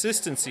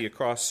consistency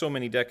across so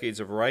many decades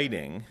of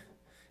writing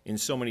in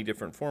so many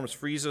different forms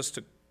frees us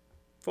to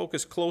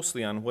focus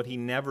closely on what he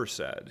never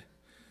said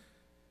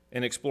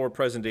and explore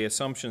present-day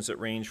assumptions that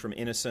range from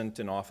innocent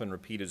and often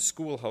repeated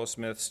schoolhouse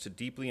myths to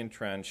deeply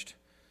entrenched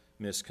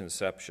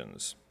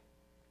misconceptions.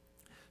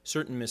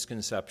 Certain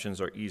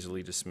misconceptions are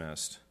easily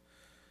dismissed.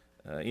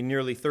 In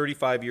nearly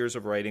 35 years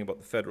of writing about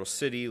the federal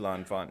city,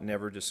 L'Enfant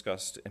never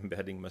discussed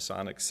embedding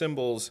Masonic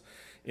symbols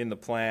in the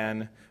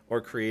plan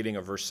or creating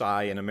a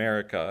Versailles in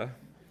America.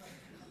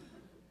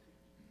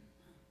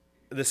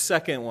 The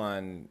second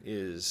one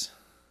is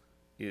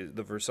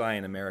the Versailles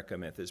in America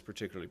myth is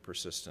particularly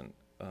persistent,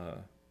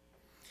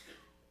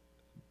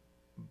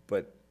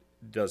 but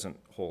doesn't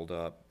hold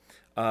up.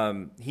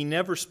 He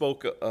never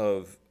spoke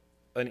of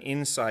an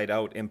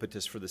inside-out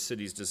impetus for the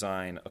city's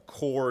design, a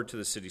core to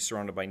the city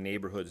surrounded by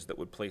neighborhoods that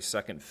would play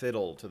second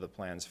fiddle to the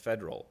plan's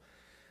federal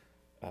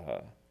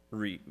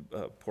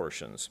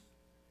portions.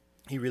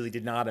 He really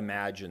did not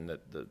imagine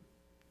that the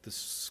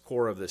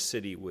core of the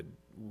city would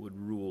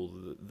rule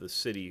the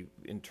city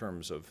in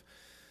terms of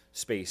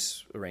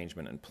space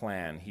arrangement and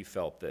plan. He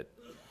felt that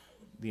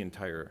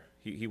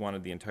he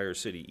wanted the entire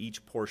city,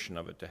 each portion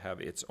of it, to have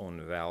its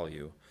own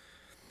value.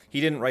 He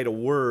didn't write a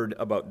word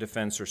about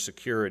defense or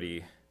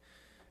security,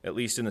 at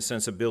least in the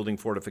sense of building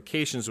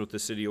fortifications with the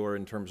city or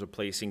in terms of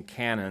placing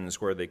cannons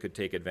where they could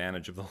take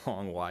advantage of the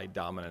long, wide,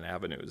 dominant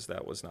avenues.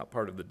 That was not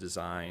part of the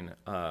design.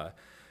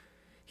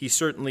 He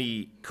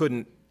certainly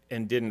couldn't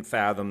and didn't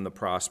fathom the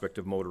prospect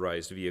of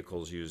motorized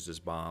vehicles used as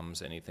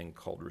bombs, anything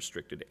called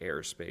restricted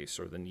airspace,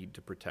 or the need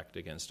to protect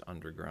against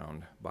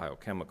underground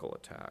biochemical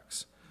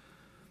attacks.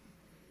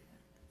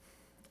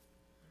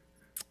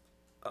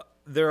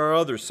 There are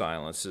other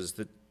silences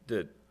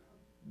that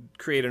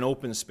create an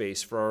open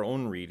space for our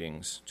own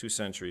readings 2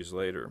 centuries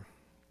later.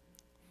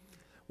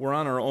 We're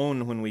on our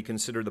own when we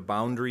consider the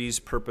boundaries,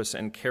 purpose,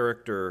 and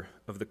character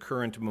of the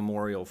current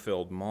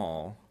memorial-filled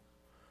mall.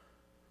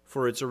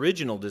 For its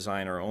original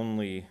designer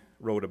only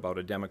wrote about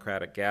a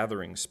democratic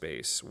gathering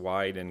space,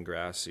 wide and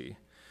grassy,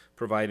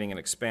 providing an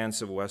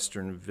expansive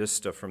western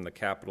vista from the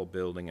Capitol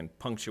building and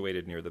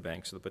punctuated near the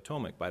banks of the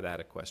Potomac by that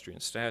equestrian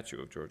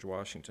statue of George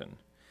Washington.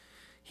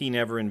 He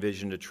never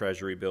envisioned a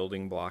Treasury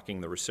building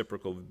blocking the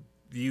reciprocal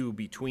view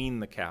between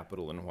the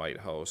Capitol and White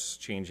House,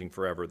 changing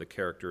forever the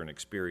character and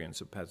experience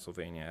of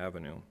Pennsylvania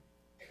Avenue.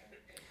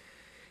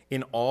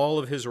 In all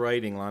of his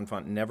writing,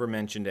 L'Enfant never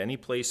mentioned any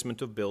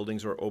placement of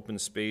buildings or open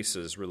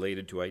spaces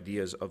related to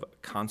ideas of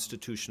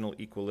constitutional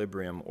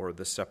equilibrium or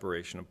the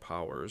separation of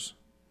powers.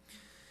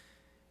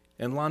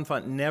 And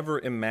L'Enfant never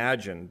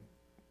imagined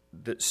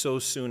that so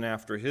soon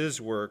after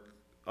his work,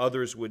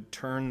 others would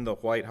turn the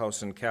White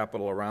House and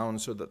Capitol around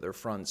so that their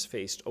fronts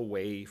faced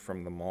away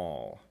from the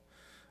mall,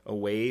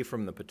 away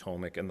from the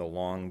Potomac and the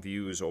long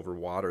views over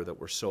water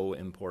that were so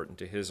important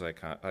to his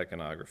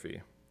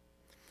iconography.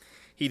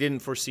 He didn't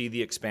foresee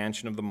the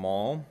expansion of the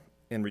mall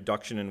and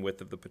reduction in width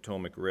of the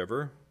Potomac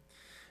River,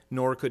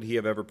 nor could he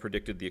have ever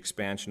predicted the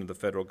expansion of the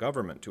federal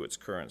government to its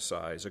current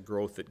size, a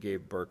growth that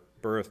gave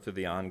birth to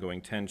the ongoing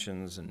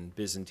tensions and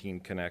Byzantine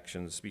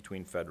connections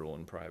between federal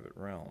and private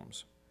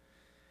realms.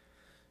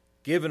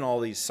 Given all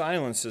these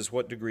silences,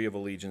 what degree of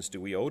allegiance do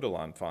we owe to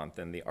L'Enfant,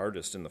 then, the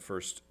artist in the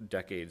first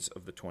decades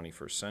of the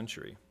 21st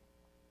century?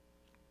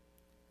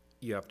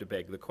 You have to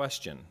beg the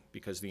question,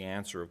 because the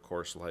answer, of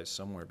course, lies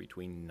somewhere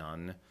between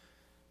none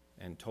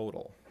and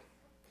total.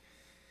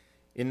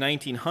 In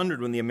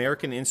 1900, when the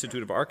American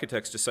Institute of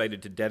Architects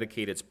decided to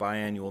dedicate its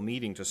biannual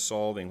meeting to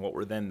solving what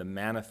were then the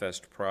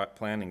manifest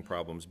planning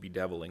problems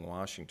bedeviling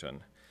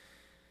Washington,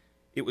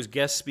 it was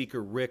guest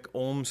speaker Rick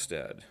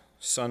Olmsted,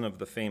 son of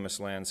the famous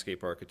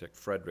landscape architect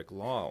Frederick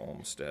Law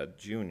Olmsted,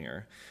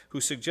 Jr., who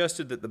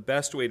suggested that the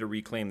best way to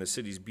reclaim the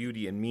city's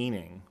beauty and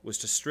meaning was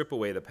to strip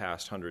away the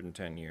past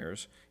 110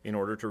 years in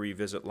order to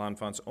revisit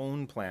L'Enfant's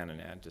own plan and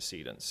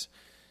antecedents.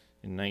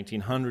 In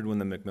 1900, when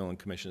the Macmillan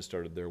Commission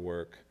started their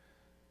work,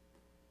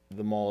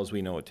 the mall as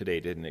we know it today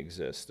didn't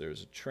exist.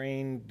 There's a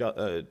train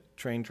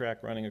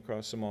track running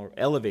across the mall,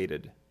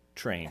 elevated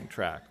train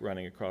track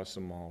running across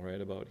the mall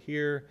right about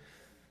here.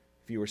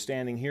 If you were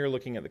standing here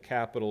looking at the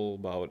Capitol,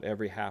 about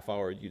every half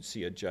hour you'd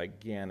see a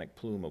gigantic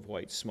plume of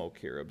white smoke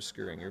here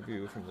obscuring your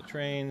view from the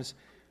trains.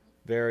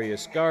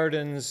 Various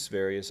gardens,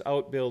 various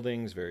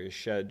outbuildings, various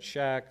shed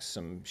shacks,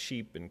 some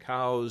sheep and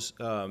cows.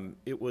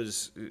 It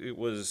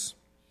was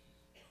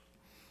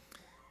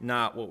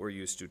not what we're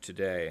used to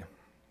today.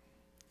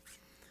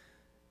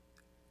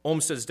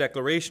 Olmsted's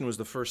declaration was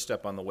the first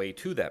step on the way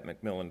to that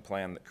Macmillan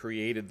plan that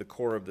created the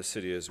core of the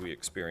city as we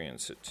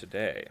experience it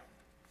today.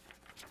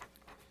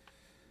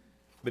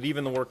 But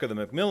even the work of the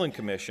Macmillan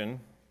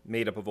Commission,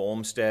 made up of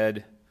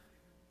Olmsted,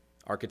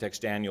 architects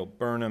Daniel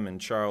Burnham and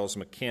Charles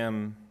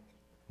McKim,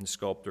 and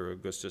sculptor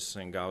Augustus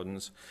St.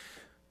 Gaudens,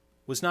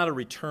 was not a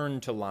return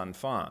to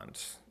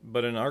L'Enfant,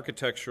 but an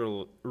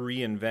architectural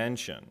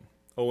reinvention,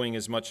 owing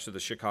as much to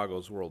the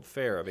Chicago's World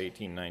Fair of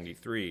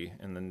 1893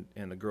 and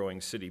the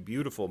growing City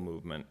Beautiful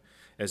movement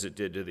as it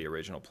did to the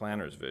original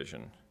planner's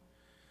vision.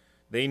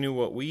 They knew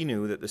what we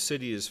knew, that the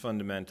city is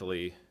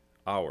fundamentally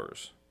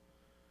ours,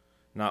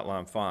 not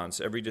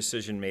L'Enfant's. Every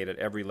decision made at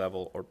every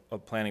level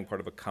of planning part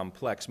of a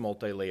complex,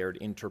 multi-layered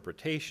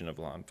interpretation of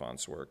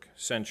L'Enfant's work,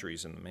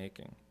 centuries in the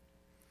making.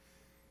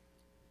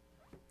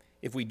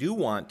 If we do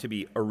want to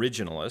be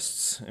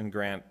originalists and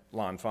grant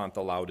L'Enfant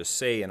the loudest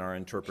say in our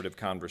interpretive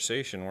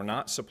conversation, we're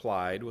not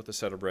supplied with a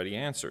set of ready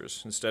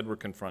answers. Instead, we're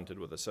confronted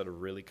with a set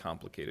of really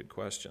complicated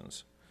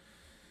questions.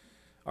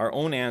 Our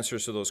own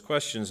answers to those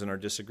questions and our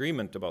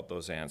disagreement about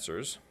those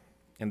answers,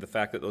 and the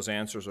fact that those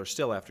answers are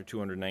still, after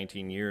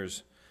 219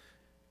 years,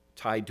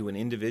 tied to an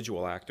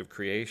individual act of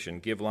creation,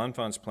 give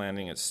L'Enfant's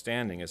planning its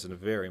standing as a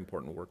very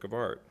important work of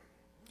art.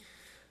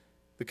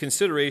 The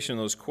consideration of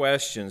those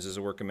questions is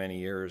a work of many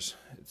years.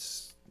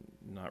 It's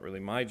not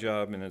really my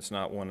job, and it's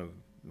not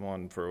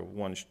one for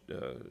one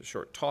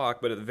short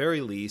talk, but at the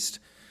very least,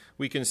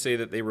 we can say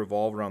that they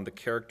revolve around the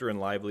character and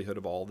livelihood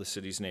of all the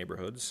city's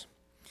neighborhoods,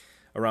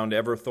 around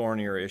ever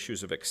thornier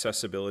issues of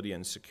accessibility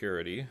and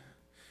security,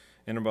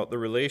 and about the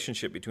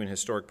relationship between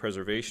historic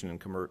preservation and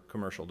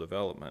commercial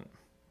development.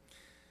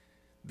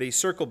 They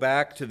circle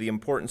back to the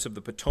importance of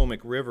the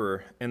Potomac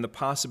River and the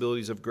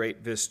possibilities of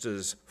great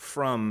vistas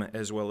from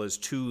as well as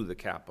to the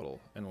Capitol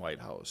and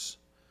White House.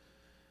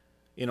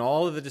 In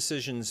all of the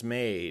decisions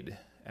made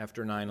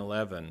after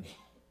 9/11,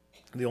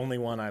 the only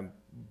one I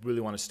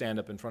really want to stand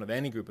up in front of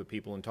any group of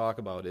people and talk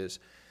about is,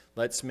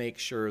 let's make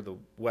sure the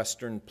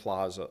western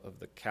plaza of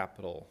the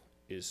Capitol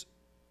is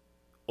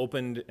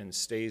opened and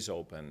stays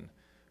open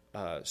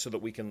so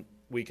that we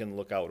can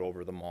look out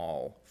over the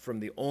mall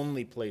from the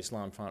only place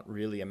L'Enfant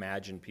really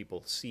imagined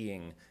people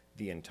seeing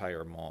the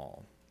entire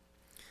mall.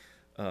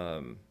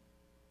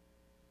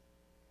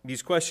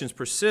 These questions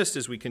persist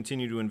as we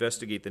continue to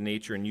investigate the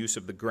nature and use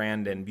of the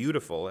grand and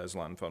beautiful, as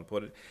L'Enfant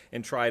put it,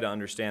 and try to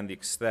understand the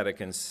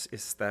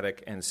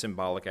aesthetic and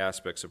symbolic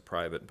aspects of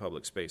private and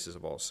public spaces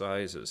of all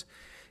sizes.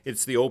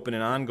 It's the open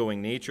and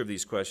ongoing nature of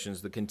these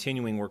questions, the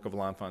continuing work of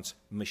L'Enfant's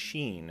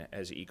machine,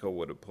 as Eco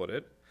would have put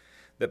it,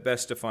 that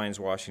best defines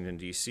Washington,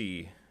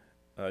 D.C.,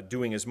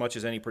 doing as much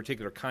as any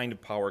particular kind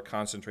of power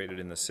concentrated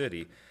in the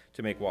city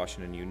to make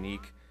Washington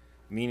unique,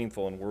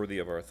 meaningful, and worthy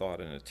of our thought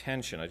and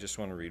attention. I just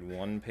want to read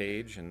one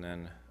page, and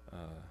then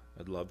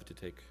I'd love to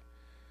take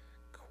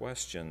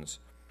questions.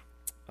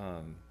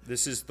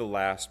 This is the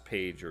last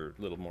page, or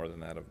a little more than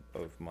that,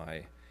 of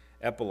my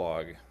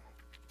epilogue,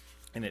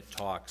 and it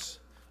talks,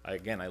 I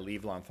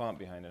leave L'Enfant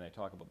behind, and I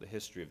talk about the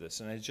history of this,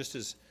 and it just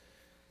is,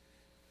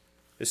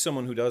 as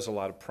someone who does a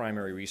lot of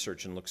primary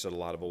research and looks at a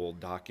lot of old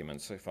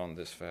documents, I found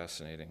this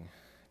fascinating.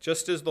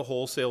 Just as the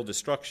wholesale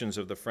destructions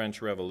of the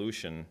French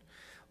Revolution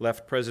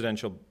left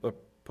potential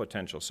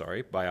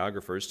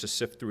biographers to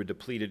sift through a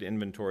depleted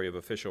inventory of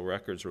official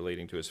records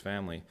relating to his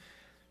family,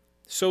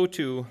 so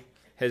too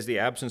has the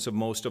absence of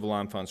most of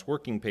L'Enfant's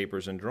working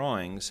papers and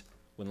drawings.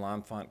 When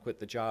L'Enfant quit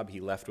the job, he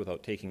left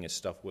without taking his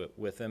stuff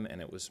with him, and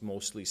it was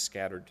mostly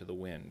scattered to the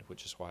wind,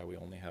 which is why we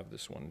only have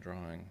this one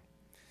drawing.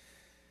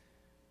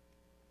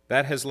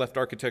 That has left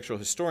architectural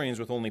historians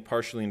with only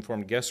partially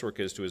informed guesswork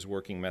as to his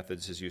working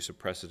methods, his use of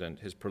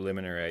precedent, his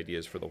preliminary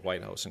ideas for the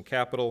White House and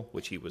Capitol,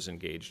 which he was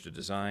engaged to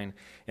design,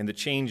 and the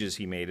changes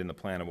he made in the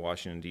plan of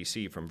Washington,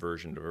 D.C. from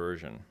version to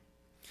version.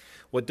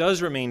 What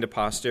does remain to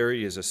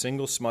posterity is a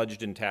single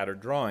smudged and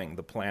tattered drawing,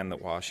 the plan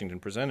that Washington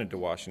presented to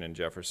Washington,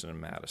 Jefferson,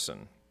 and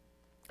Madison.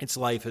 Its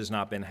life has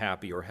not been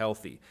happy or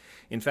healthy.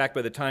 In fact,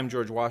 by the time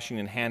George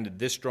Washington handed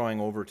this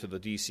drawing over to the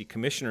D.C.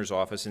 Commissioner's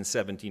office in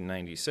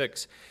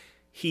 1796,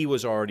 he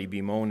was already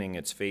bemoaning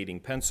its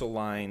fading pencil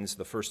lines,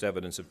 the first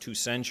evidence of 2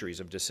 centuries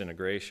of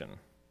disintegration.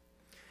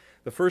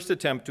 The first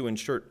attempt to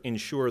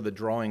ensure the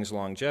drawing's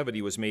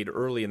longevity was made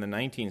early in the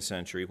 19th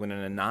century when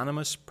an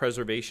anonymous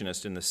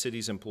preservationist in the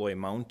city's employ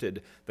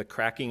mounted the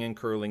cracking and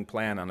curling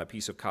plan on a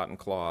piece of cotton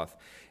cloth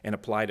and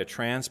applied a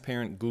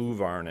transparent glue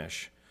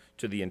varnish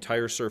to the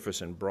entire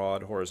surface in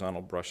broad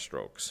horizontal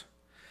brushstrokes.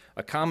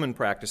 A common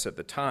practice at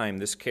the time,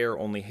 this care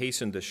only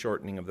hastened the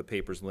shortening of the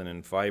paper's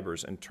linen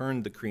fibers and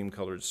turned the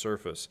cream-colored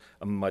surface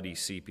a muddy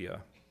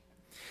sepia.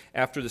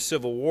 After the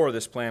Civil War,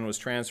 this plan was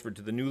transferred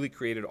to the newly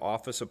created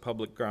Office of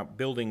Public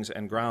Buildings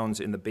and Grounds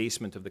in the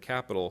basement of the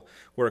Capitol,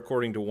 where,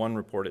 according to one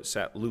report, it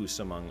sat loose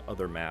among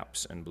other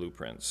maps and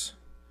blueprints.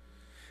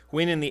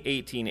 When in the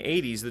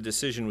 1880s the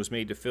decision was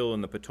made to fill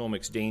in the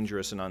Potomac's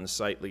dangerous and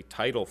unsightly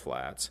tidal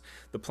flats,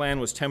 the plan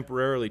was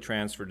temporarily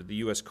transferred to the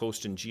U.S.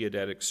 Coast and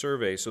Geodetic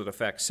Survey so that a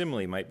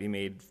facsimile might be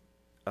made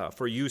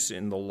for use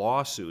in the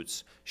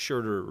lawsuits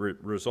sure to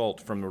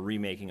result from the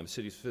remaking of the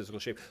city's physical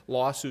shape,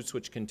 lawsuits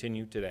which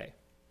continue today.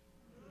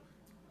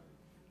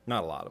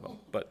 Not a lot of them,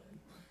 but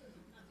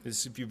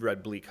if you've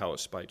read Bleak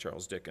House by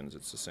Charles Dickens,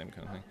 it's the same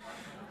kind of thing.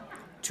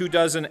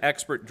 24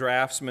 expert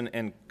draftsmen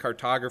and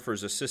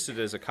cartographers assisted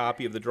as a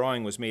copy of the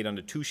drawing was made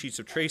onto 2 sheets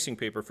of tracing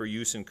paper for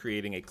use in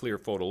creating a clear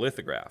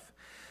photolithograph.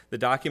 The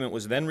document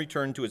was then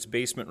returned to its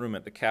basement room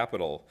at the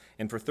Capitol,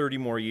 and for 30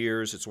 more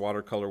years, its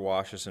watercolor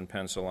washes and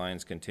pencil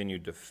lines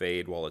continued to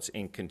fade while its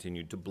ink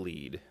continued to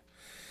bleed.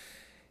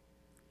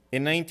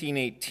 In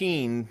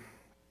 1918,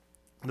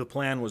 the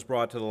plan was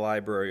brought to the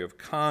Library of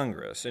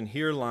Congress, and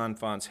here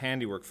L'Enfant's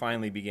handiwork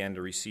finally began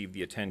to receive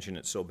the attention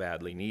it so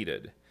badly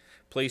needed.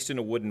 Placed in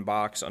a wooden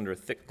box under a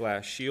thick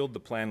glass shield, the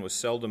plan was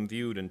seldom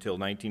viewed until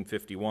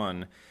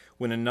 1951,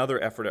 when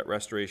another effort at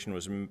restoration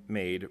was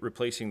made,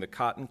 replacing the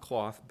cotton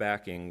cloth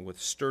backing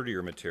with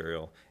sturdier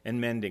material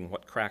and mending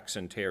what cracks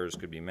and tears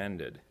could be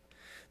mended.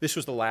 This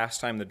was the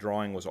last time the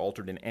drawing was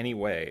altered in any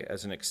way,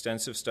 as an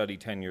extensive study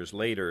 10 years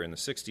later in the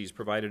 60s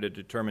provided a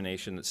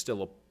determination that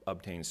still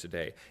obtains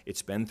today.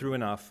 It's been through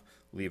enough,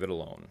 leave it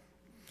alone.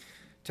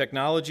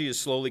 Technology is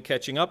slowly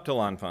catching up to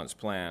L'Enfant's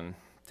plan.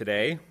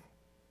 Today,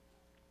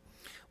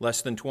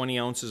 less than 20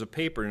 ounces of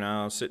paper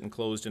now sit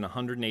enclosed in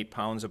 108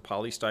 pounds of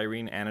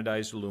polystyrene,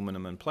 anodized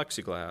aluminum, and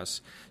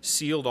plexiglass,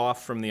 sealed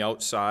off from the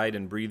outside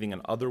and breathing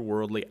an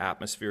otherworldly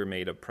atmosphere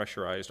made of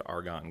pressurized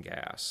argon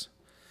gas.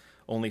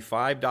 Only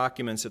 5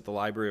 documents at the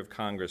Library of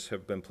Congress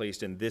have been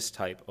placed in this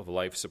type of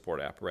life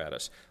support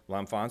apparatus: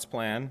 L'Enfant's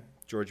plan,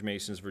 George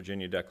Mason's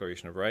Virginia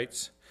Declaration of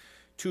Rights,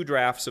 2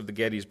 drafts of the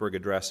Gettysburg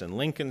Address in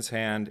Lincoln's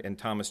hand, and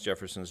Thomas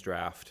Jefferson's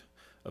draft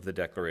of the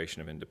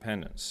Declaration of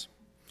Independence.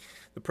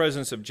 The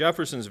presence of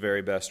Jefferson's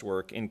very best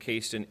work,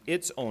 encased in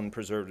its own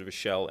preservative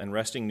shell and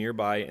resting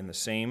nearby in the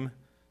same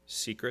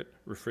secret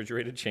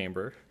refrigerated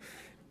chamber,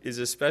 is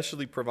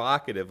especially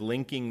provocative,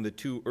 linking the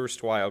 2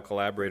 erstwhile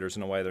collaborators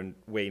in a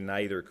way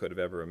neither could have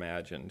ever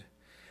imagined.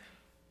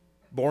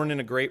 Born in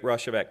a great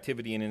rush of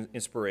activity and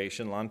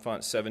inspiration,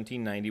 L'Enfant's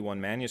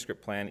 1791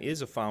 manuscript plan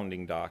is a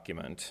founding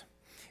document,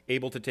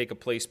 able to take a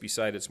place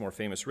beside its more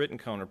famous written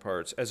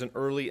counterparts as an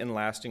early and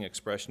lasting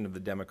expression of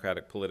the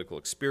democratic political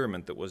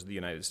experiment that was the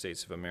United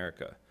States of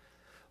America.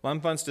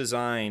 L'Enfant's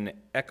design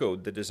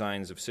echoed the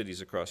designs of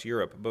cities across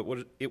Europe, but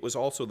it was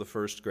also the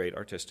first great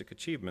artistic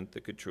achievement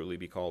that could truly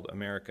be called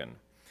American.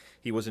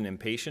 He was an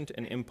impatient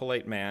and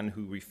impolite man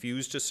who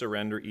refused to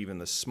surrender even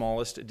the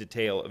smallest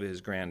detail of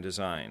his grand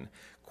design,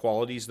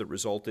 qualities that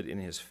resulted in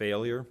his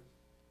failure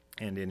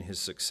and in his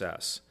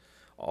success.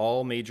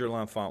 All Major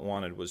L'Enfant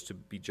wanted was to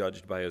be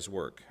judged by his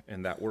work,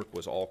 and that work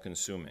was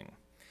all-consuming.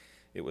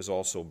 It was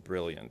also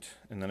brilliant.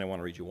 And then I want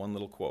to read you one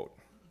little quote,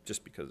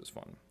 just because it's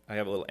fun. I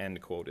have a little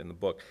end quote in the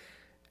book.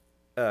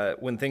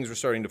 When things were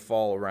starting to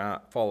fall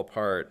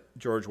apart,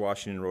 George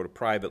Washington wrote a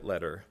private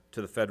letter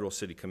to the federal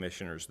city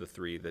commissioners, the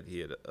 3 that he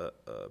had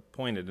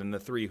appointed, and the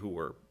 3 who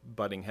were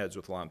butting heads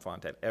with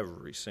L'Enfant at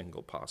every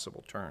single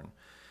possible turn.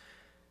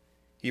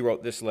 He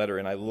wrote this letter,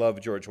 and I love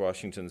George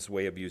Washington's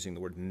way of using the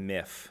word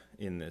miff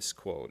in this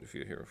quote, if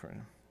you hear it from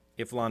him.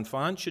 If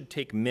L'Enfant should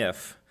take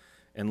miff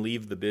and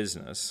leave the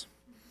business,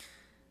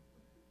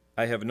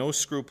 I have no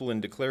scruple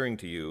in declaring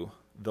to you,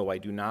 though I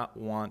do not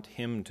want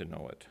him to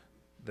know it,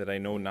 that I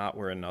know not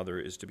where another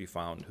is to be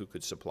found who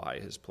could supply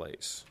his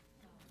place.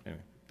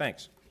 Anyway,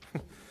 thanks.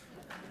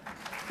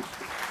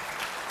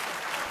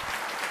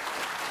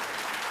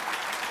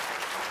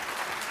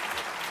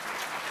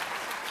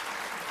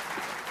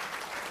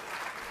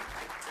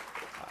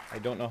 I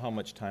don't know how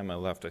much time I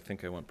left. I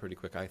think I went pretty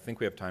quick. I think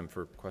we have time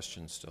for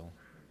questions still.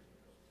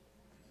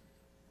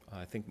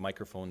 I think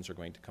microphones are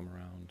going to come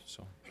around,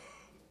 so.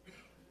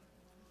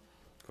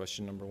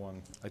 Question number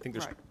 1. I think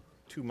there's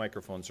 2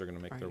 microphones that are going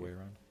to make their way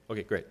around.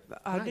 Okay, great.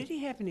 Did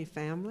he have any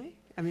family?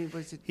 I mean,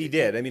 was it? He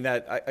did. I mean,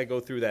 I go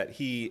through that.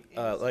 He,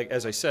 like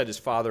as I said, his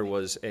father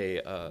was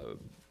a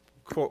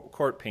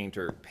court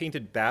painter,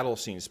 painted battle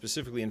scenes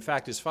specifically. In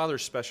fact, his father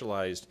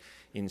specialized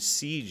in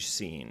siege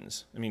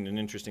scenes. I mean, an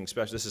interesting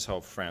special. This is how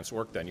France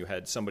worked then. You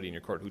had somebody in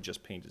your court who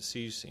just painted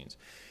siege scenes,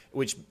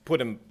 which put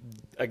him,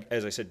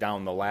 as I said,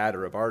 down the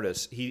ladder of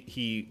artists.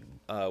 He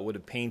would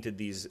have painted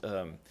these.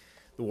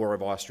 The the War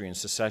of Austrian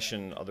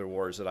Secession, other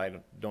wars that I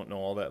don't know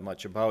all that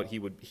much about. He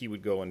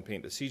would go and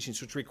paint the siege scenes,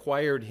 which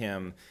required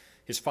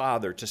his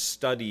father, to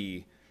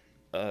study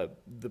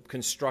the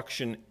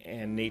construction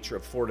and nature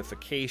of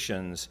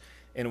fortifications,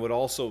 and would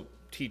also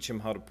teach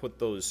him how to put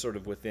those sort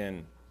of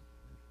within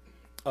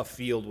a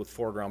field with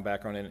foreground,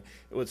 background. And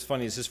what's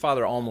funny is his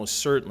father almost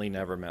certainly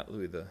never met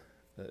Louis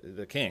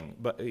the King,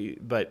 but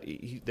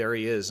there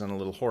he is on a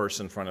little horse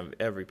in front of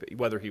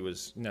whether he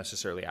was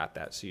necessarily at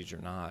that siege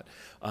or not.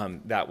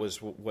 That was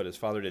what his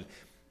father did.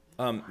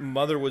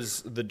 Mother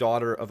was the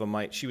daughter of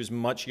she was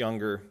much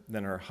younger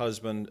than her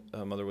husband.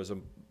 Mother was a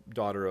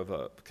daughter of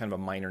a kind of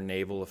a minor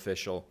naval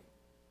official,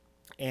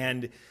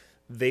 and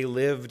they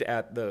lived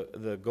at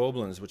the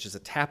Gobelins, which is a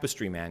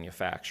tapestry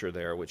manufacturer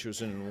there, which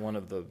was in one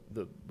of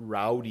the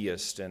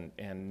rowdiest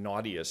and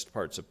naughtiest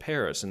parts of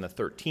Paris, in the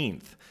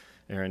 13th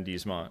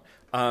arrondissement.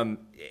 But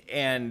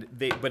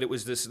it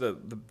was the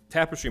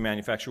tapestry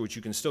manufacturer, which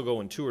you can still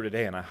go and tour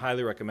today, and I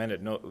highly recommend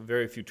it.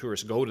 Very few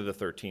tourists go to the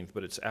 13th,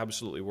 but it's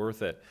absolutely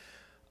worth it.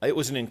 It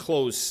was an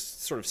enclosed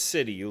sort of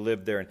city. You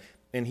lived there,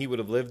 and he would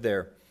have lived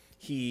there.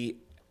 He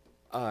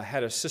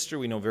had a sister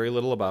we know very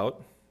little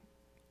about,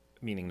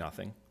 meaning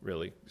nothing,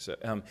 really,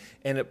 and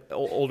an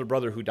older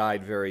brother who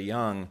died very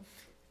young.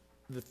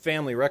 The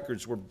family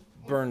records were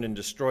burned and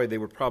destroyed. They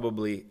were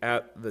probably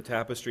at the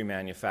tapestry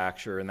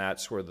manufacturer, and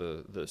that's where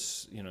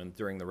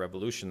during the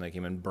Revolution they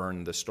came and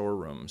burned the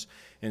storerooms.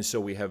 And so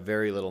we have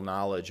very little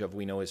knowledge of.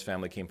 We know his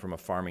family came from a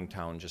farming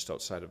town just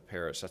outside of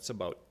Paris. That's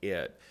about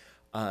it.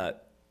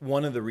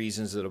 One of the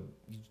reasons that a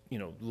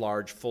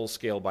large,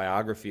 full-scale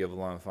biography of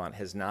L'Enfant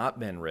has not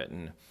been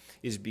written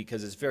is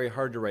because it's very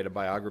hard to write a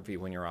biography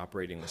when you're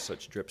operating with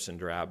such drips and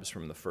drabs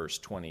from the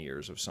first 20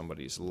 years of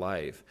somebody's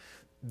life.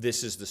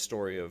 This is the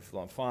story of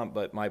L'Enfant,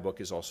 but my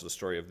book is also the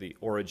story of the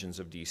origins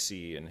of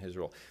D.C. and his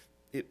role.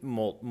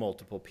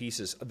 Multiple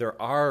pieces.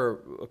 There are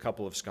a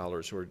couple of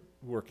scholars who are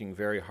working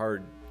very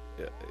hard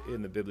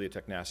in the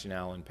Bibliothèque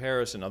Nationale in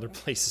Paris and other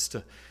places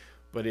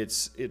but it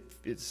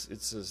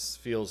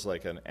feels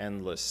like an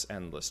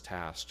endless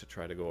task to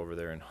try to go over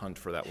there and hunt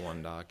for that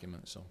one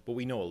document. So, but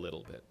we know a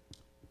little bit.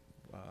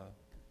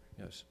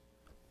 Yes.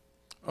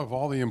 Of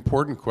all the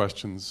important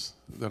questions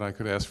that I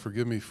could ask,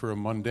 forgive me for a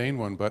mundane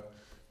one, but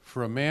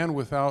for a man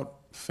without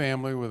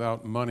family,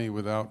 without money,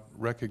 without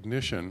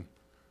recognition,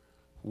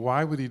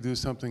 why would he do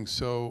something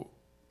so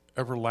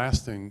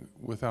everlasting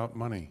without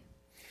money,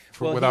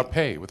 without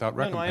pay, without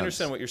recompense? No, I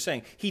understand what you're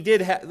saying. He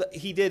did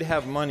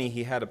have money.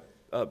 He had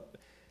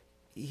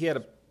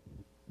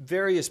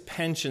various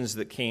pensions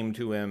that came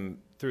to him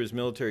through his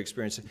military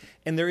experience,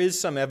 and there is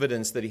some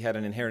evidence that he had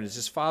an inheritance.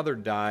 His father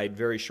died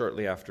very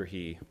shortly after a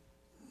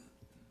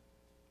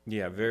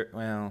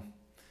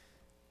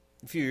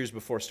few years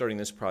before starting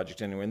this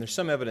project anyway, and there's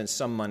some evidence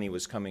some money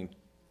was coming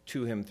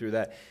to him through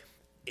that.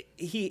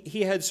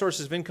 He had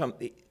sources of income.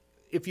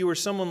 If you were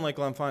someone like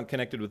L'Enfant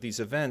connected with these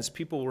events,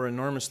 people were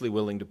enormously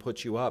willing to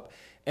put you up,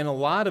 and a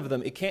lot of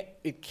them, it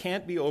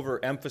can't be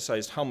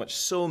overemphasized how much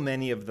so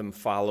many of them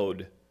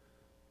followed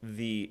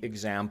the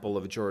example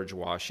of George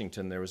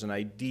Washington. There was an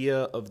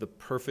idea of the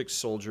perfect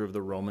soldier of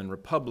the Roman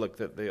Republic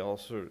that they all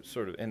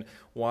sort of, and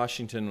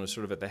Washington was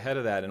sort of at the head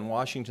of that, and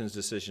Washington's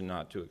decision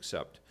not to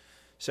accept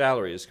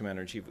salary as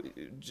commander-in-chief,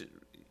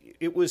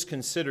 it was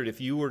considered,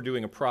 if you were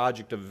doing a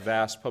project of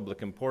vast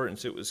public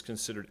importance, it was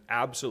considered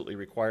absolutely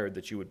required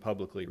that you would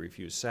publicly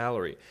refuse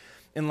salary.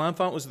 And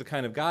L'Enfant was the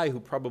kind of guy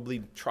who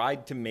probably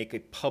tried to make a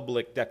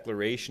public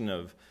declaration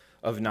of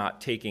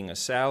not taking a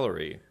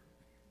salary,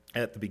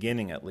 at the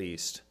beginning at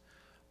least,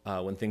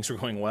 when things were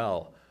going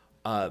well.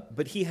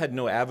 But he had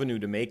no avenue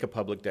to make a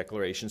public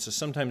declaration, so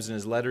sometimes in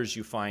his letters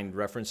you find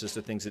references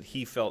to things that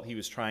he felt he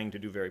was trying to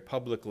do very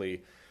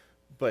publicly,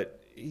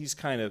 but he's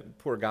kind of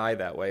poor guy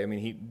that way. I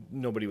mean,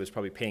 nobody was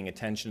probably paying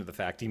attention to the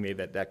fact he made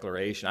that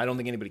declaration. I don't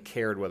think anybody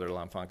cared whether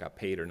L'Enfant got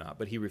paid or not,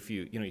 but he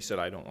refused. He said,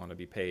 I don't want to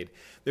be paid.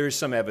 There is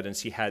some evidence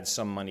he had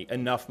some money,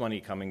 enough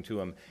money coming to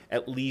him,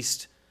 at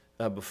least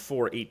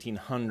before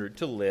 1800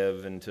 to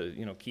live and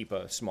to keep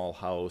a small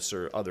house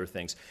or other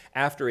things.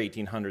 After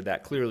 1800,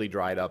 that clearly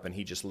dried up, and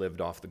he just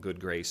lived off the good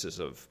graces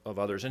of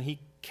others. And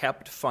he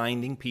kept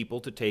finding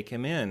people to take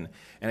him in.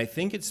 And I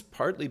think it's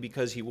partly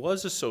because he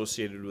was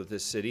associated with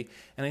this city,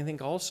 and I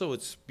think also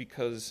it's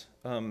because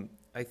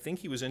I think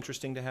he was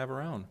interesting to have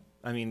around.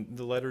 I mean,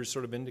 the letters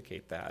sort of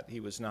indicate that. He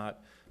was not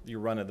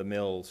your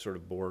run-of-the-mill sort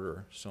of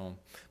boarder. So,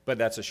 but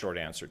that's a short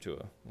answer to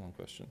a long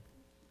question.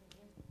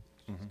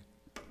 Mm-hmm.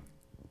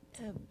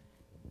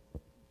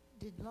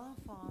 Did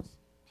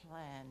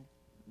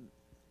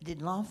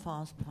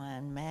L'Enfant's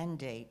plan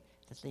mandate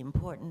that the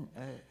important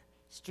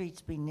streets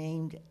be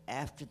named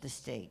after the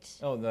states?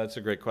 Oh, that's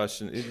a great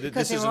question.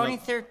 Because there were only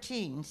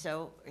 13,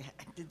 so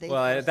did they?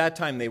 Well, at that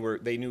time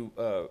they knew.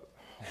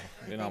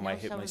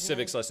 My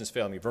civics lessons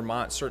fail me.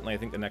 Vermont, certainly. I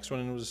think the next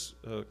one was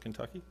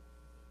Kentucky.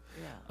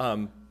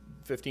 Yeah.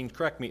 15.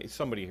 Correct me.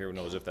 Somebody here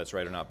knows if that's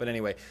right or not. But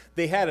anyway,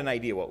 they had an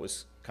idea what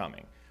was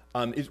coming.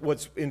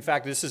 In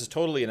fact, this is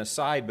totally an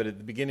aside, but at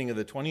the beginning of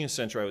the 20th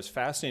century, I was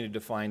fascinated to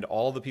find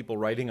all the people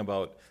writing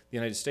about the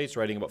United States,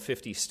 writing about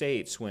 50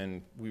 states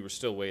when we were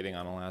still waiting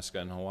on Alaska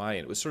and Hawaii.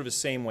 And it was sort of the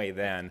same way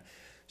then.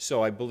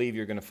 So I believe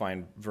you're going to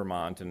find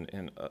Vermont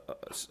and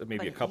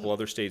maybe a couple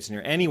other states in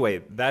here.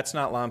 Anyway, that's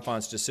not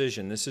L'Enfant's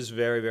decision. This is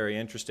very, very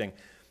interesting.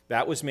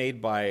 That was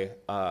made by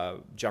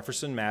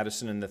Jefferson,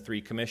 Madison, and the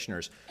three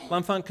commissioners.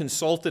 L'Enfant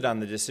consulted on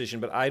the decision,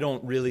 but I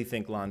don't really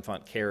think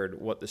L'Enfant cared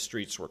what the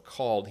streets were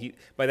called.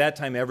 By that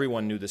time,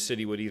 everyone knew the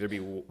city would either be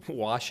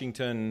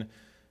Washington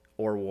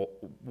or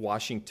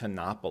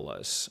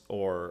Washingtonopolis,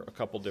 or a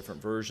couple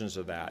different versions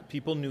of that.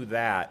 People knew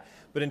that.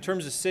 But in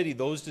terms of city,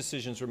 those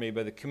decisions were made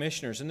by the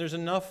commissioners. And there's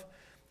enough,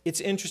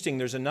 it's interesting,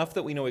 there's enough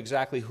that we know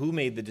exactly who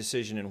made the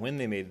decision and when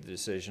they made the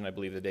decision. I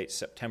believe the date's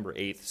September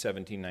 8th,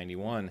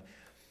 1791.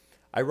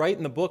 I write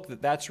in the book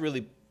that that's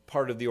really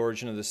part of the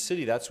origin of the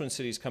city. That's when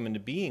cities come into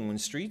being, when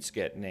streets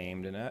get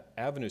named and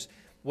avenues.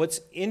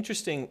 What's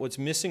interesting, what's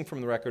missing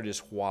from the record is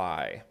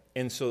why.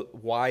 And so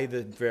why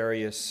the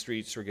various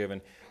streets were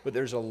given. But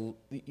there's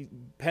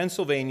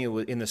Pennsylvania,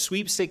 in the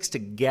sweepstakes to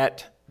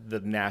get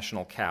the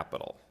national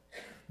capital,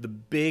 the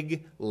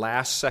big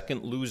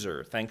last-second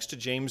loser, thanks to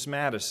James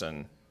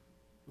Madison,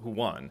 who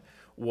won,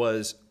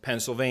 was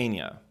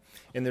Pennsylvania.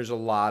 And there's a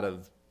lot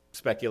of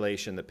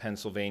speculation that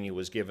Pennsylvania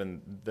was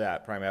given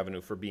that prime avenue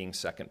for being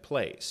second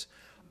place.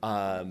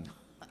 I've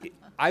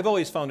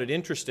always found it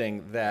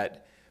interesting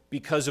that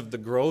because of the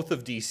growth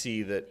of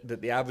D.C.,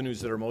 that the avenues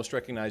that are most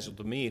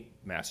recognizable to me,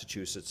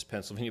 Massachusetts,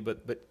 Pennsylvania,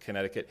 but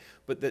Connecticut,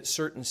 but that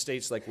certain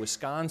states like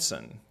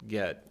Wisconsin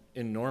get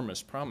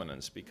enormous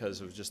prominence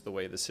because of just the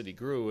way the city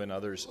grew, and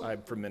others.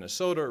 I'm from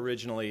Minnesota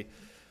originally.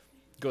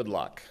 Good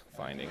luck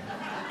finding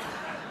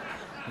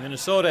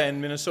Minnesota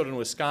and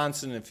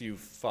Wisconsin, if you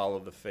follow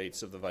the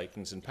fates of the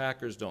Vikings and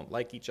Packers, don't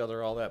like each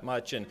other all that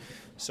much, and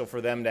so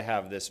for them to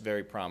have this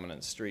very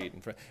prominent street.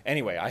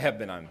 Anyway, I have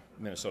been on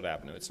Minnesota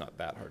Avenue. It's not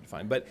that hard to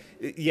find. But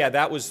yeah,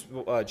 that was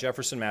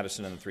Jefferson,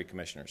 Madison, and the three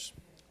commissioners.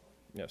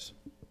 Yes.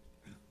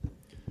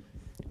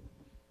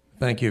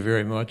 Thank you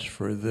very much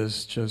for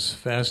this just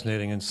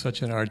fascinating and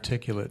such an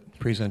articulate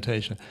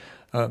presentation.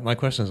 My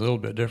question is a little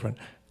bit different.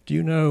 Do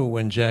you know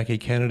when Jackie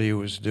Kennedy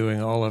was doing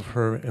all of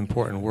her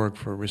important work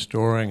for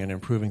restoring and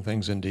improving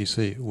things in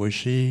D.C., was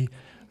she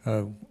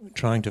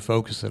trying to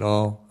focus at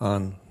all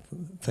on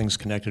things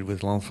connected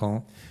with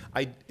L'Enfant?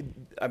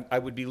 I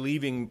would be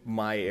leaving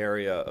my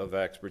area of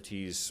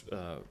expertise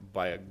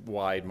by a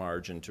wide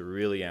margin to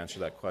really answer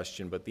that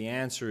question, but the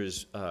answer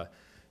is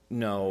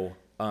no.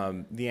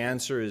 The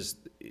answer is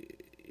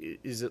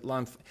that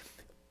L'Enfant,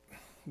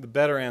 the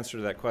better answer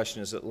to that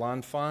question is that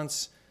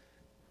L'Enfant's,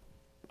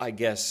 I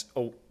guess,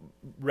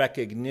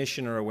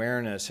 recognition or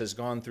awareness has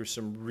gone through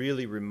some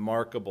really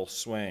remarkable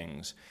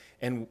swings.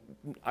 And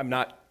I'm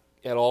not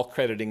at all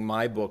crediting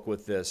my book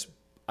with this.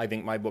 I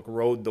think my book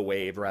rode the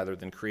wave rather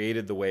than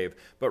created the wave.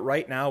 But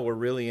right now we're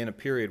really in a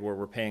period where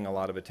we're paying a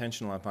lot of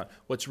attention to L'Enfant.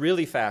 What's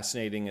really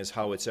fascinating is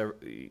how it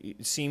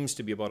seems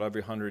to be about every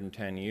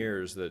 110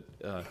 years that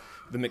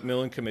the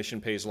Macmillan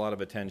Commission pays a lot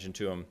of attention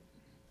to him.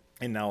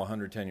 And now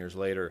 110 years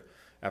later,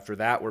 after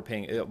that, we're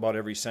paying, about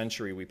every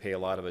century, we pay a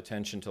lot of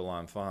attention to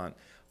L'Enfant.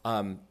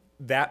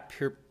 That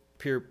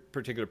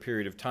particular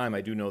period of time, I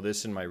do know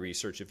this in my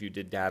research, if you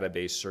did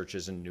database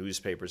searches in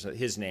newspapers,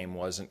 his name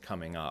wasn't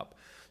coming up.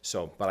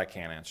 So, but I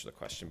can't answer the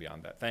question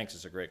beyond that. Thanks,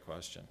 it's a great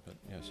question, but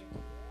yes.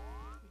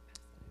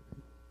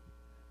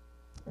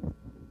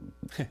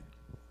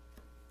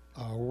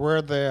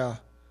 Were there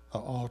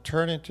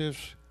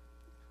alternatives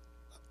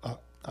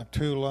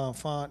to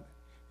L'Enfant?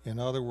 In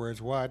other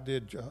words, why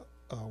did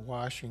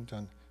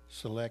Washington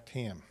select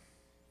him?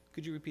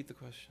 Could you repeat the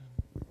question?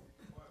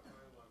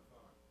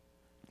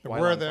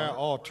 Were there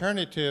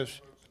alternatives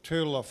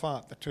to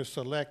L'Enfant, to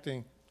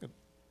selecting?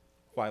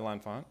 Why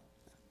L'Enfant?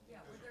 Yeah,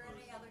 were there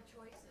any other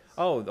choices?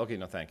 Oh, okay,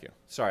 no, thank you.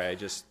 Sorry,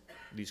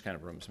 these kind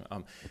of rooms.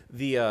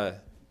 The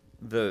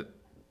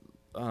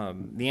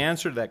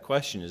answer to that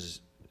question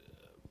is,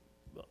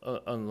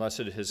 unless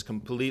it has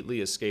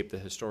completely escaped the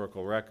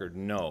historical record,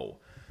 no.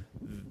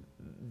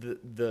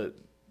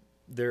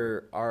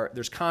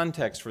 There's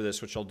context for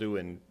this, which I'll do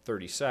in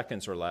 30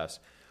 seconds or less,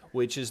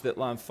 which is that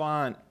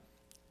L'Enfant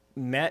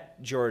met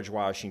George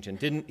Washington.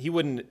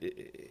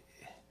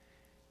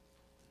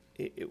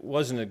 It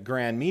wasn't a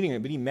grand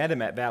meeting, but he met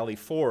him at Valley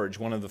Forge.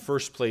 One of the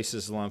first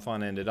places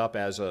L'Enfant ended up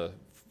as a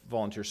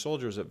volunteer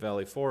soldier was at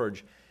Valley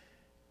Forge.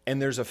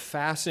 And there's a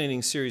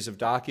fascinating series of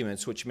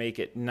documents which make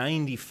it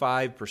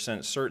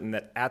 95% certain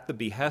that at the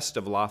behest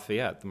of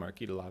Lafayette, the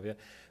Marquis de Lafayette,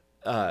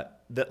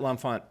 that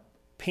L'Enfant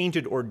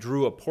painted or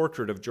drew a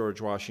portrait of George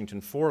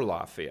Washington for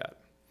Lafayette.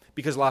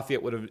 Because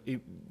Lafayette would have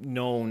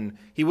known,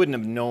 he wouldn't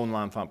have known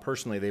L'Enfant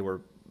personally. They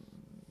were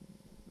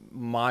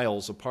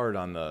miles apart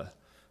on the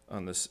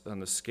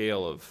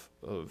scale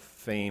of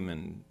fame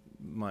and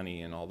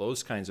money and all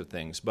those kinds of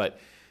things. But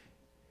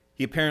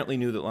he apparently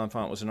knew that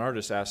L'Enfant was an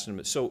artist, asked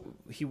him. So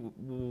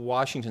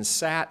Washington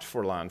sat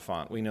for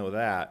L'Enfant, we know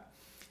that.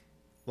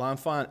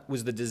 L'Enfant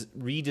was the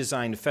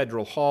redesigned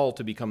Federal Hall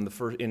to become the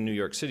first in New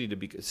York City,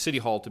 City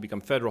Hall to become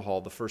Federal Hall,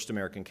 the first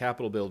American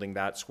Capitol building.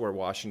 That's where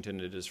Washington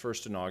did his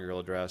first inaugural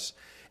address.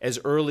 As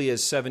early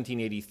as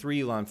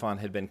 1783,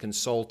 L'Enfant had been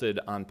consulted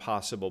on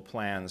possible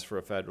plans for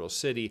a federal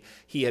city.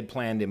 He had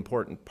planned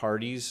important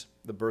parties.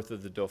 The birth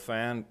of the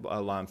Dauphin,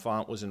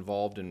 L'Enfant was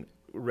involved in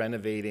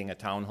renovating a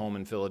townhome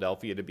in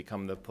Philadelphia to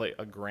become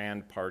a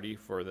grand party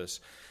for this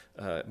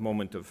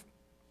one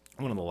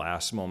of the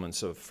last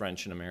moments of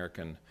French and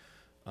American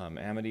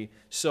amity.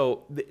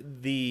 So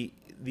the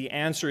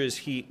answer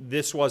is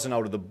this wasn't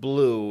out of the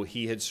blue.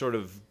 He had sort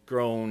of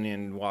grown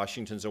in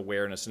Washington's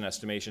awareness and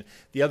estimation.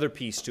 The other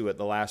piece to it,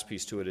 the last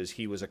piece to it, is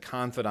he was a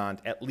confidant,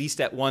 at least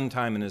at one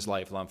time in his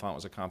life. L'Enfant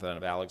was a confidant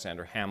of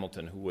Alexander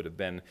Hamilton, who would have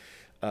been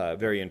a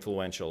very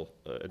influential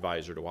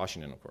advisor to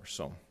Washington, of course.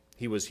 So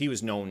he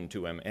was known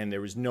to him, and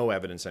there was no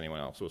evidence anyone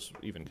else was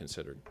even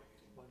considered.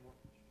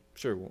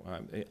 Sure.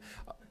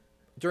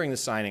 During the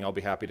signing, I'll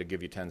be happy to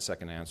give you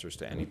 10-second answers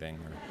to anything.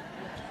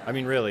 I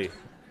mean, really.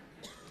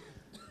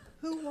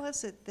 Who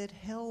was it that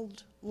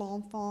held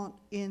L'Enfant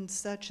in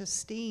such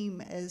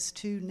esteem as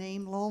to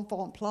name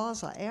L'Enfant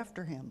Plaza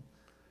after him?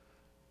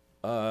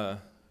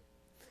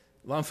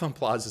 L'Enfant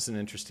Plaza is an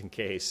interesting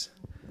case.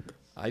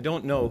 I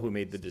don't know who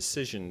made the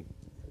decision.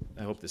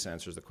 I hope this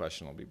answers the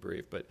question. I'll be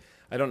brief. But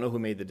I don't know who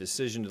made the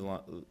decision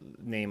to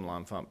name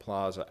L'Enfant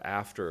Plaza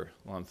after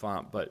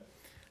L'Enfant.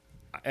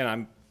 And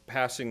I'm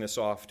passing this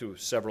off to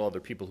several other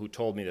people who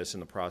told me this in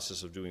the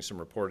process of doing some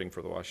reporting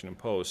for the Washington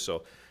Post.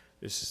 So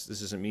this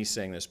isn't me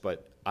saying this,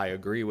 but I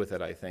agree with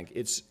it, I think.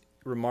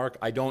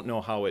 I don't know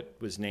how it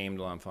was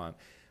named L'Enfant.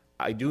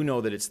 I do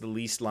know that it's the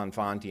least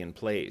L'Enfantian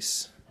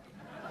place.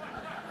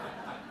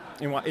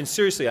 And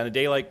seriously, on a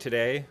day like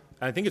today,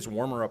 I think it's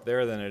warmer up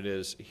there than it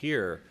is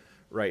here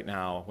right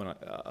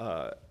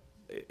now.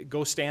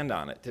 Go stand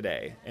on it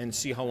today and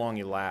see how long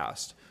you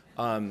last.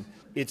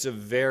 It's a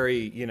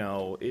very,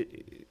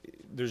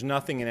 there's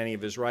nothing in any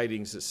of his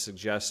writings that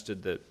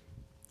suggested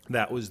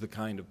that was the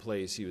kind of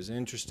place he was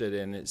interested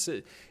in.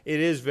 It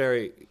is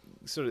very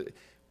sort of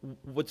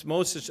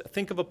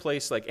think of a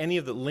place like any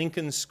of the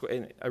Lincoln Square.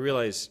 And I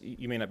realize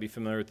you may not be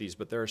familiar with these,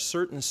 but there are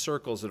certain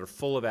circles that are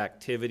full of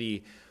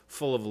activity,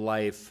 full of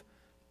life.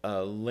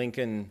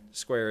 Lincoln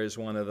Square is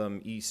one of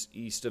them,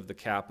 east of the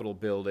Capitol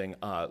building.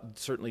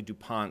 Certainly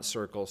DuPont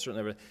Circle, certainly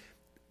everything.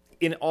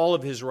 In all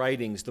of his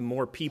writings, the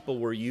more people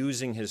were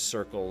using his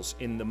circles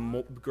in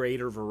the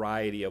greater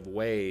variety of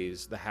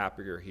ways, the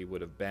happier he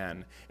would have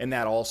been. And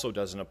that also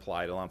doesn't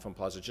apply to L'Enfant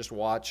Plaza. Just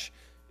watch.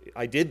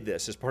 I did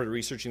this as part of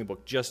researching the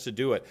book just to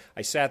do it.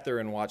 I sat there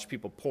and watched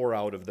people pour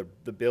out of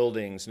the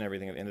buildings and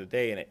everything at the end of the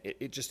day, and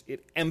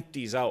it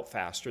empties out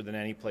faster than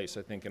any place,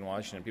 I think, in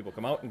Washington. People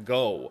come out and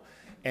go.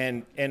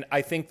 And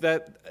I think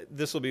that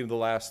this will be the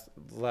last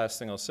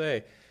thing I'll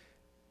say.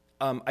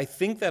 I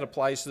think that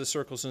applies to the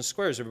circles and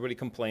squares. Everybody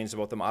complains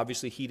about them.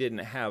 Obviously, he didn't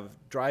have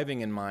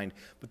driving in mind,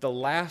 but the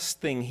last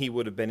thing he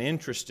would have been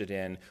interested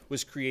in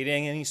was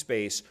creating any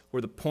space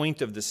where the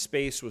point of the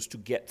space was to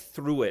get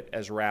through it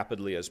as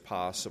rapidly as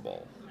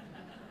possible.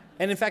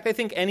 And in fact, I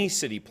think any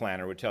city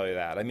planner would tell you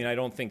that. I mean, I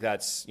don't think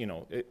that's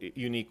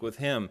unique with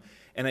him.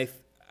 And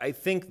I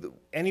think that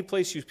any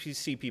place you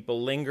see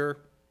people linger,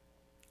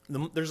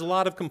 there's a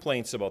lot of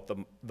complaints about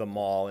the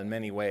mall in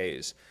many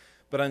ways.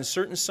 But on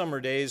certain summer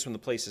days when the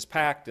place is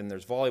packed and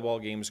there's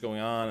volleyball games going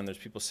on and there's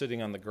people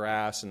sitting on the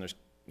grass and there's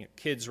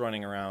kids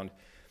running around,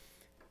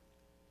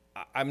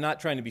 I'm not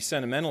trying to be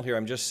sentimental here.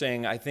 I'm just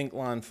saying I think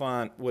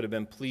L'Enfant would have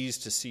been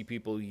pleased to see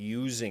people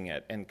using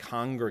it and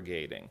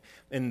congregating.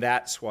 And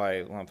that's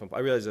why L'Enfant, I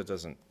realize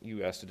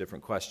you asked a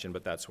different question,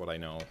 but that's what I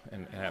know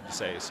and have to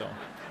say. So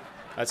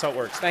that's how it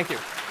works. Thank you.